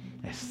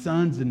as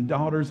sons and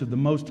daughters of the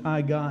Most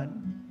High God.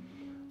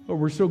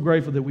 Lord, we're so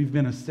grateful that we've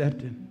been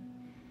accepted.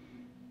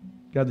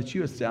 God, that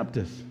you accept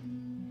us.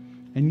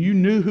 And you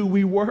knew who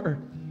we were.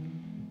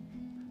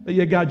 But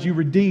yet, God, you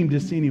redeemed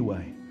us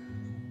anyway.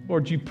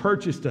 Lord, you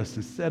purchased us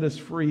and set us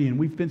free. And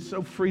we've been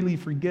so freely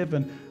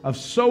forgiven of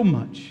so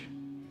much.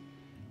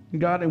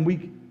 God, and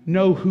we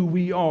know who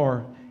we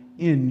are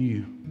in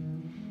you.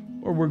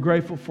 Lord, we're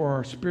grateful for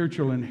our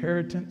spiritual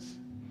inheritance.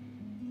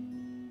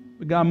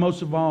 But God,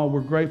 most of all,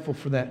 we're grateful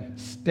for that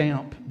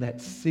stamp, that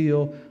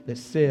seal that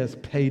says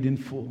paid in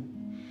full.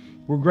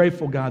 We're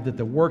grateful, God, that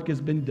the work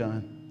has been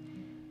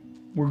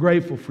done. We're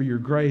grateful for your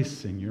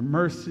grace and your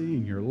mercy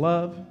and your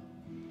love.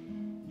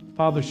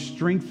 Father,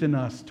 strengthen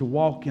us to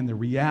walk in the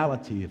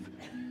reality of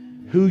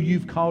who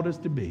you've called us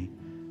to be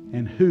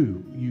and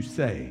who you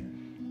say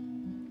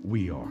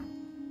we are.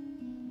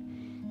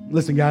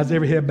 Listen, guys,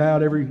 every head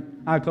bowed, every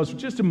eye closed for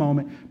just a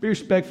moment. Be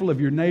respectful of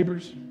your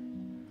neighbors.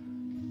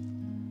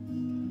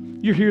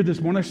 You're here this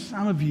morning. There's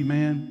some of you,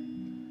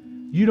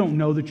 man, you don't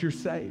know that you're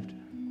saved.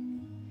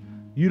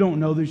 You don't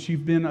know that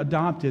you've been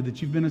adopted,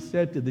 that you've been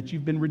accepted, that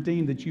you've been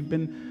redeemed, that you've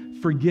been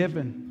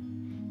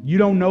forgiven. You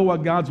don't know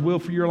what God's will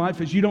for your life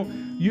is. You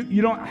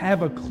don't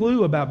have a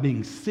clue about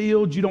being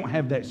sealed. You don't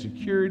have that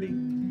security.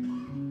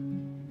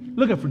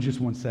 Look up for just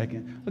 1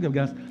 second. Look up,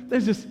 guys.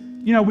 There's this,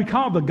 we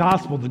call the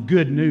gospel the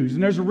good news,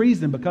 and there's a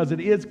reason, because it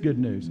is good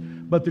news.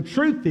 But the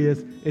truth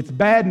is, it's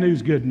bad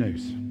news, good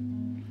news.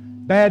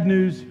 Bad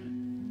news,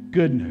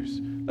 good news.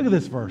 Look at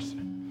this verse.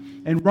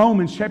 In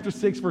Romans chapter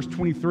 6, verse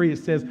 23, it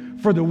says,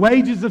 "For the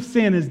wages of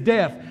sin is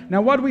death."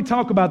 Now, what do we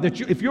talk about?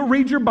 That if you'll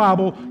read your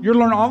Bible, you'll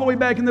learn all the way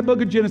back in the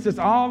book of Genesis,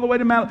 all the way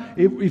to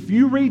Malachi. If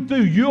you read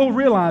through, you'll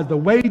realize the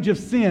wage of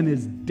sin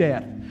is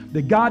death.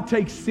 That God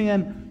takes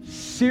sin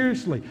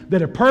seriously.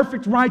 That a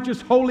perfect,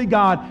 righteous, holy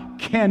God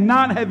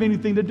cannot have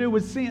anything to do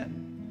with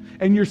sin.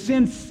 And your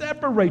sin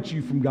separates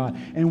you from God.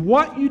 And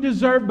what you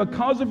deserve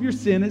because of your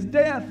sin is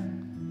death.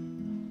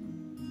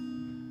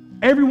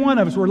 Every one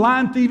of us, we're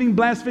lying, thieving,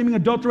 blaspheming,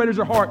 adulterators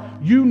of heart.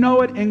 You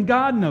know it, and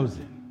God knows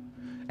it.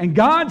 And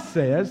God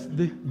says,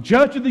 the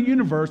judge of the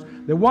universe,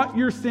 that what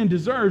your sin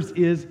deserves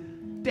is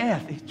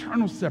death,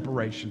 eternal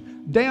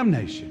separation,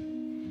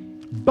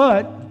 damnation.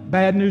 But,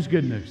 bad news,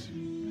 good news.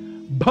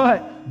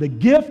 But the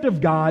gift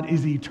of God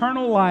is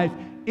eternal life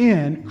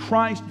in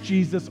Christ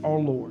Jesus our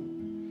Lord.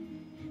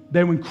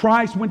 That when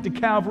Christ went to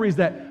Calvary, is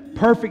that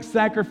perfect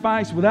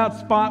sacrifice without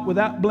spot,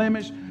 without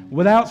blemish,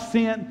 without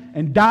sin,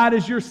 and died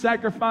as your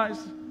sacrifice.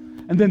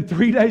 And then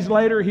 3 days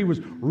later, he was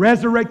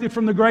resurrected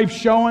from the grave,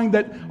 showing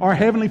that our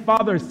Heavenly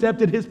Father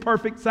accepted his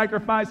perfect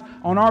sacrifice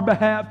on our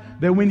behalf.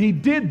 That when he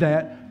did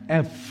that,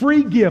 a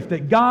free gift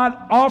that God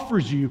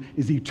offers you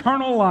is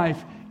eternal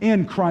life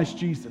in Christ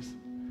Jesus.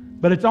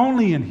 But it's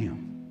only in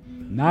him,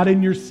 not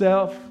in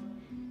yourself,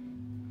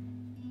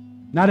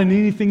 not in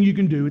anything you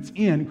can do. It's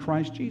in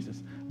Christ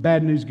Jesus.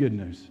 Bad news, good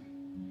news.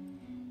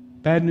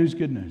 Bad news,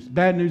 good news.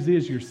 Bad news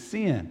is your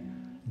sin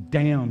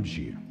damns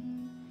you.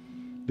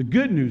 The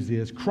good news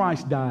is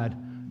Christ died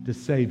to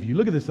save you.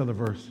 Look at this other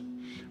verse.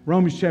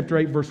 Romans chapter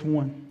 8, verse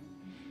 1.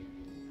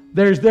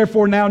 There is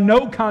therefore now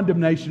no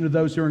condemnation to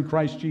those who are in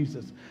Christ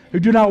Jesus, who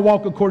do not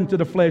walk according to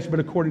the flesh, but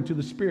according to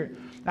the Spirit.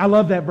 I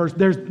love that verse.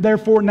 There's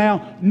therefore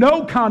now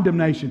no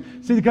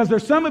condemnation. See, because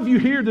there's some of you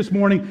here this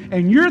morning,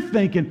 and you're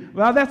thinking,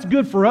 well, that's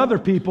good for other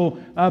people,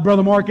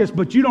 Brother Marcus,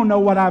 but you don't know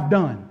what I've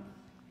done.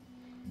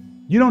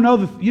 You don't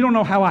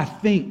know how I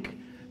think.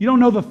 You don't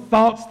know the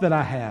thoughts that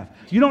I have.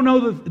 You don't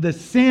know the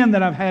sin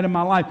that I've had in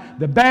my life,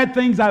 the bad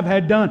things I've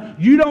had done.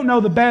 You don't know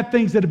the bad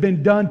things that have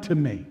been done to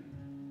me.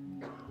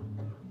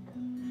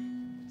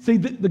 See,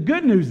 the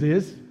good news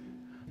is,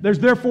 there's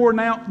therefore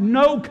now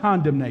no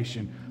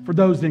condemnation for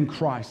those in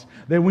Christ.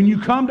 That when you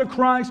come to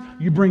Christ,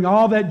 you bring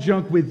all that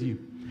junk with you.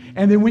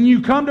 And then when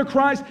you come to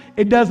Christ,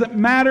 it doesn't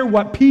matter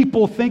what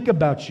people think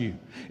about you.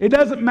 It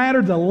doesn't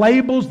matter the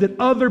labels that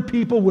other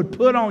people would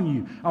put on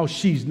you. Oh,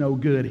 she's no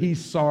good.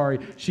 He's sorry.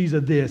 She's a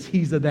this.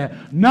 He's a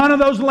that. None of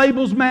those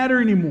labels matter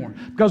anymore.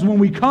 Because when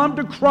we come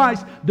to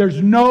Christ,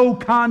 there's no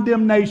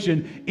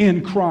condemnation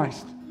in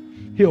Christ.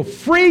 He'll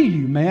free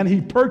you, man.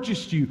 He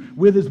purchased you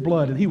with His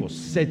blood, and He will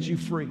set you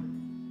free.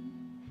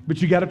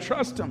 But you got to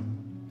trust Him.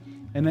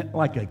 And it,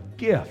 like a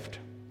gift.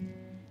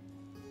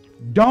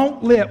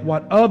 Don't let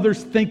what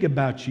others think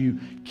about you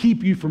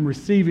keep you from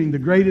receiving the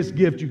greatest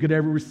gift you could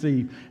ever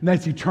receive, and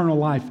that's eternal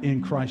life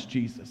in Christ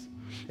Jesus.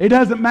 It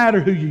doesn't matter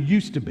who you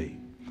used to be.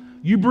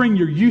 You bring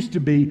your used to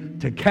be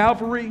to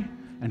Calvary,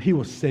 and He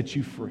will set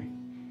you free.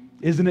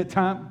 Isn't it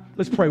time?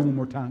 Let's pray one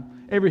more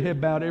time. Every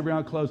head bowed, every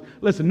eye closed.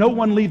 Listen, no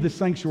one leave the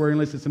sanctuary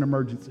unless it's an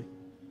emergency.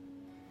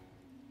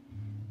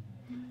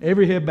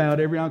 Every head bowed,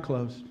 every eye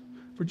closed.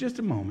 For just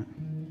a moment.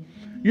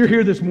 You're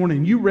here this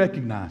morning, you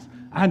recognize,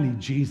 I need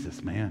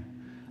Jesus, man.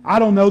 I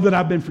don't know that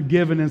I've been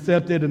forgiven,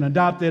 accepted, and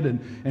adopted,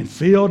 and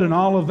sealed, and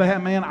all of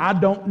that, man. I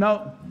don't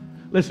know.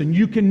 Listen,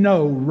 you can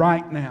know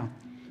right now.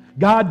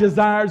 God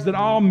desires that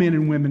all men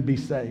and women be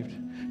saved.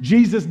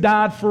 Jesus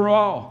died for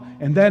all,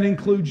 and that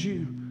includes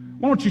you.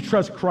 Why don't you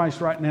trust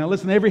Christ right now?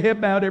 Listen, every head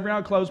bowed, every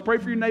eye closed. Pray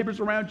for your neighbors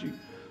around you.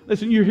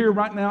 Listen, you're here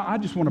right now. I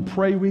just want to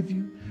pray with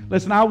you.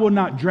 Listen, I will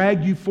not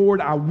drag you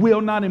forward. I will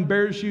not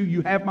embarrass you.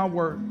 You have my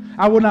word.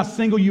 I will not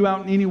single you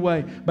out in any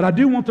way. But I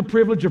do want the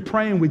privilege of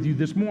praying with you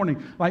this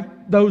morning, like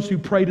those who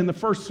prayed in the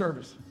first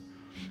service.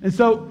 And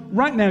so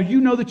right now, you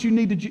know that you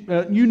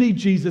need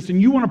Jesus,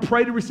 and you want to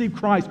pray to receive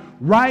Christ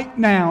right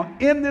now,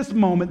 in this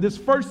moment, this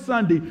first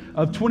Sunday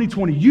of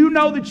 2020. You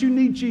know that you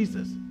need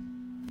Jesus.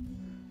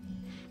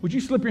 Would you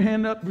slip your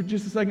hand up for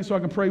just a second so I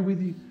can pray with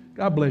you?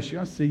 God bless you.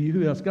 I see you.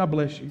 Who else? God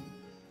bless you.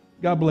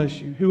 God bless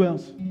you. Who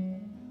else?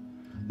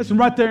 Listen,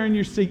 right there in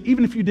your seat,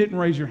 even if you didn't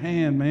raise your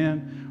hand,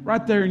 man,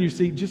 right there in your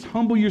seat, just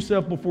humble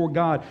yourself before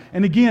God.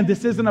 And again,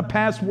 this isn't a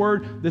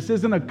password. This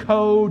isn't a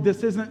code.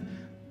 This isn't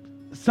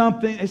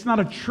something. It's not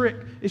a trick.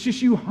 It's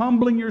just you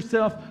humbling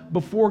yourself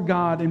before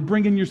God and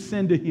bringing your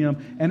sin to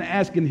Him and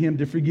asking Him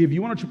to forgive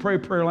you. Why don't you pray a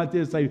prayer like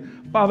this? Say,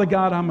 Father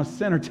God, I'm a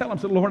sinner. Tell Him,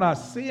 say, Lord, I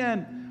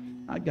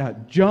sin. I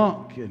got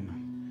junk.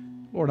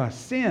 And Lord, I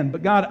sin.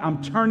 But God,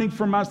 I'm turning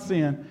from my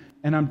sin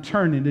and I'm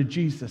turning to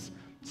Jesus.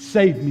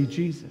 Save me,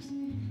 Jesus.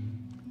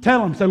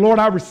 Tell Him, say, Lord,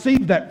 I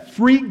received that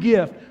free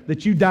gift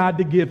that you died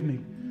to give me.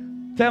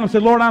 Tell Him, say,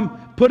 Lord,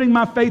 I'm putting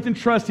my faith and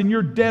trust in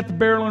your death,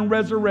 burial, and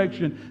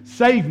resurrection.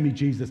 Save me,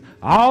 Jesus.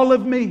 All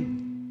of me,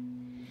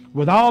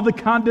 with all the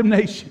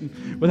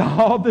condemnation, with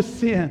all the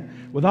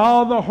sin, with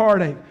all the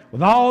heartache,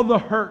 with all the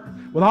hurt,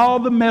 with all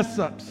the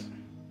mess-ups.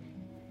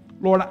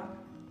 Lord, I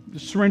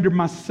surrender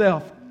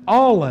myself,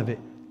 all of it,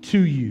 to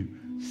you.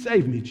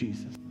 Save me,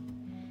 Jesus.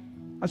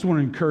 I just want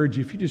to encourage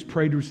you, if you just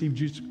prayed to receive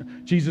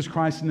Jesus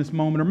Christ in this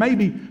moment, or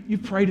maybe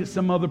you've prayed at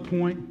some other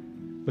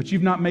point, but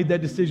you've not made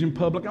that decision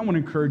public, I want to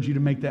encourage you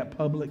to make that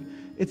public.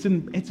 It's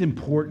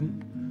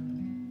important.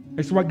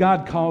 It's what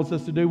God calls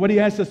us to do. What He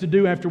asks us to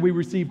do after we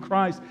receive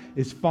Christ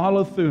is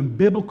follow through in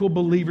biblical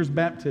believers'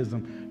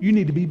 baptism. You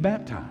need to be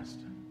baptized.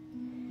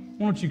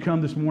 Why don't you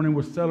come this morning?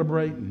 We'll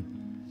celebrate and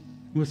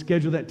we'll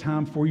schedule that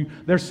time for you.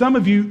 There's some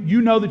of you,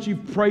 you know that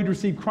you've prayed to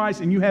receive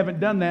Christ and you haven't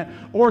done that.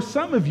 Or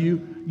some of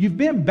you, you've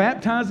been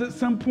baptized at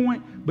some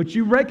point, but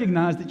you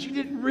recognize that you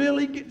didn't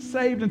really get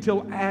saved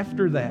until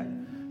after that.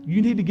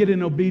 You need to get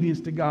in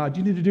obedience to God.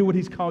 You need to do what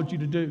He's called you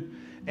to do.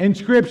 In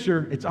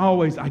Scripture, it's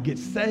always, I get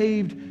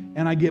saved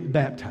and I get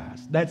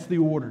baptized. That's the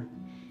order.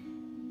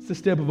 It's a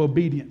step of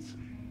obedience.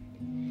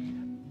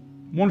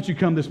 Why don't you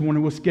come this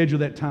morning? We'll schedule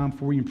that time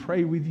for you and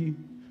pray with you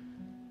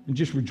and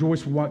just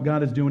rejoice for what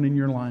God is doing in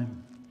your life.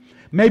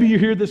 Maybe you're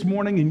here this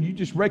morning and you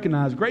just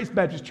recognize Grace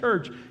Baptist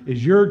Church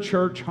is your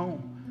church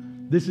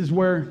home. This is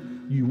where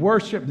you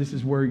worship. This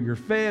is where you're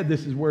fed.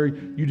 This is where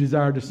you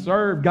desire to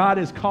serve. God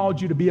has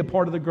called you to be a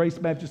part of the Grace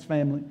Baptist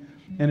family.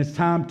 And it's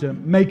time to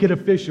make it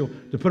official,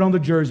 to put on the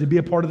jersey, be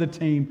a part of the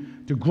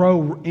team, to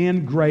grow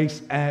in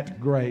grace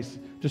at Grace,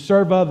 to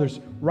serve others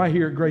right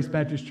here at Grace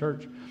Baptist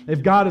Church.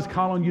 If God is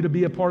calling you to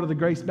be a part of the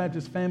Grace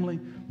Baptist family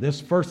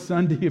this first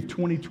Sunday of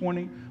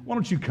 2020, why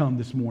don't you come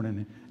this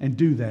morning and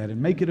do that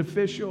and make it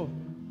official,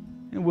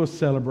 and we'll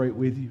celebrate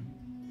with you.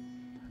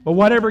 But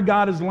whatever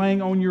God is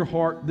laying on your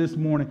heart this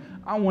morning,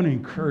 I want to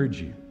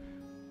encourage you.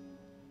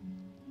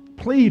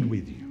 Plead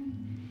with you.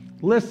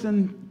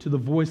 Listen to the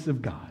voice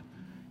of God.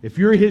 If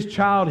you're his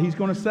child, he's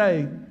going to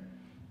say,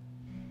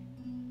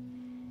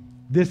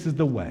 this is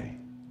the way.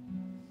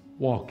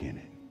 Walk in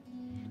it.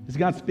 Is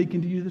God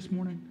speaking to you this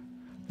morning?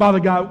 Father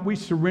God, we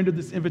surrender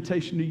this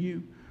invitation to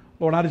you.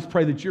 Lord, I just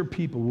pray that your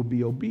people will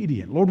be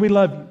obedient. Lord, we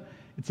love you.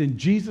 It's in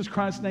Jesus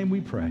Christ's name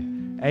we pray.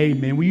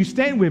 Amen. Will you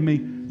stand with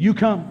me? You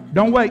come.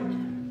 Don't wait.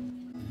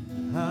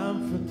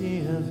 I'm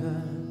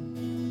forgiven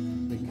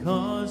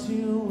because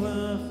you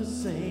were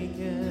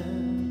forsaken.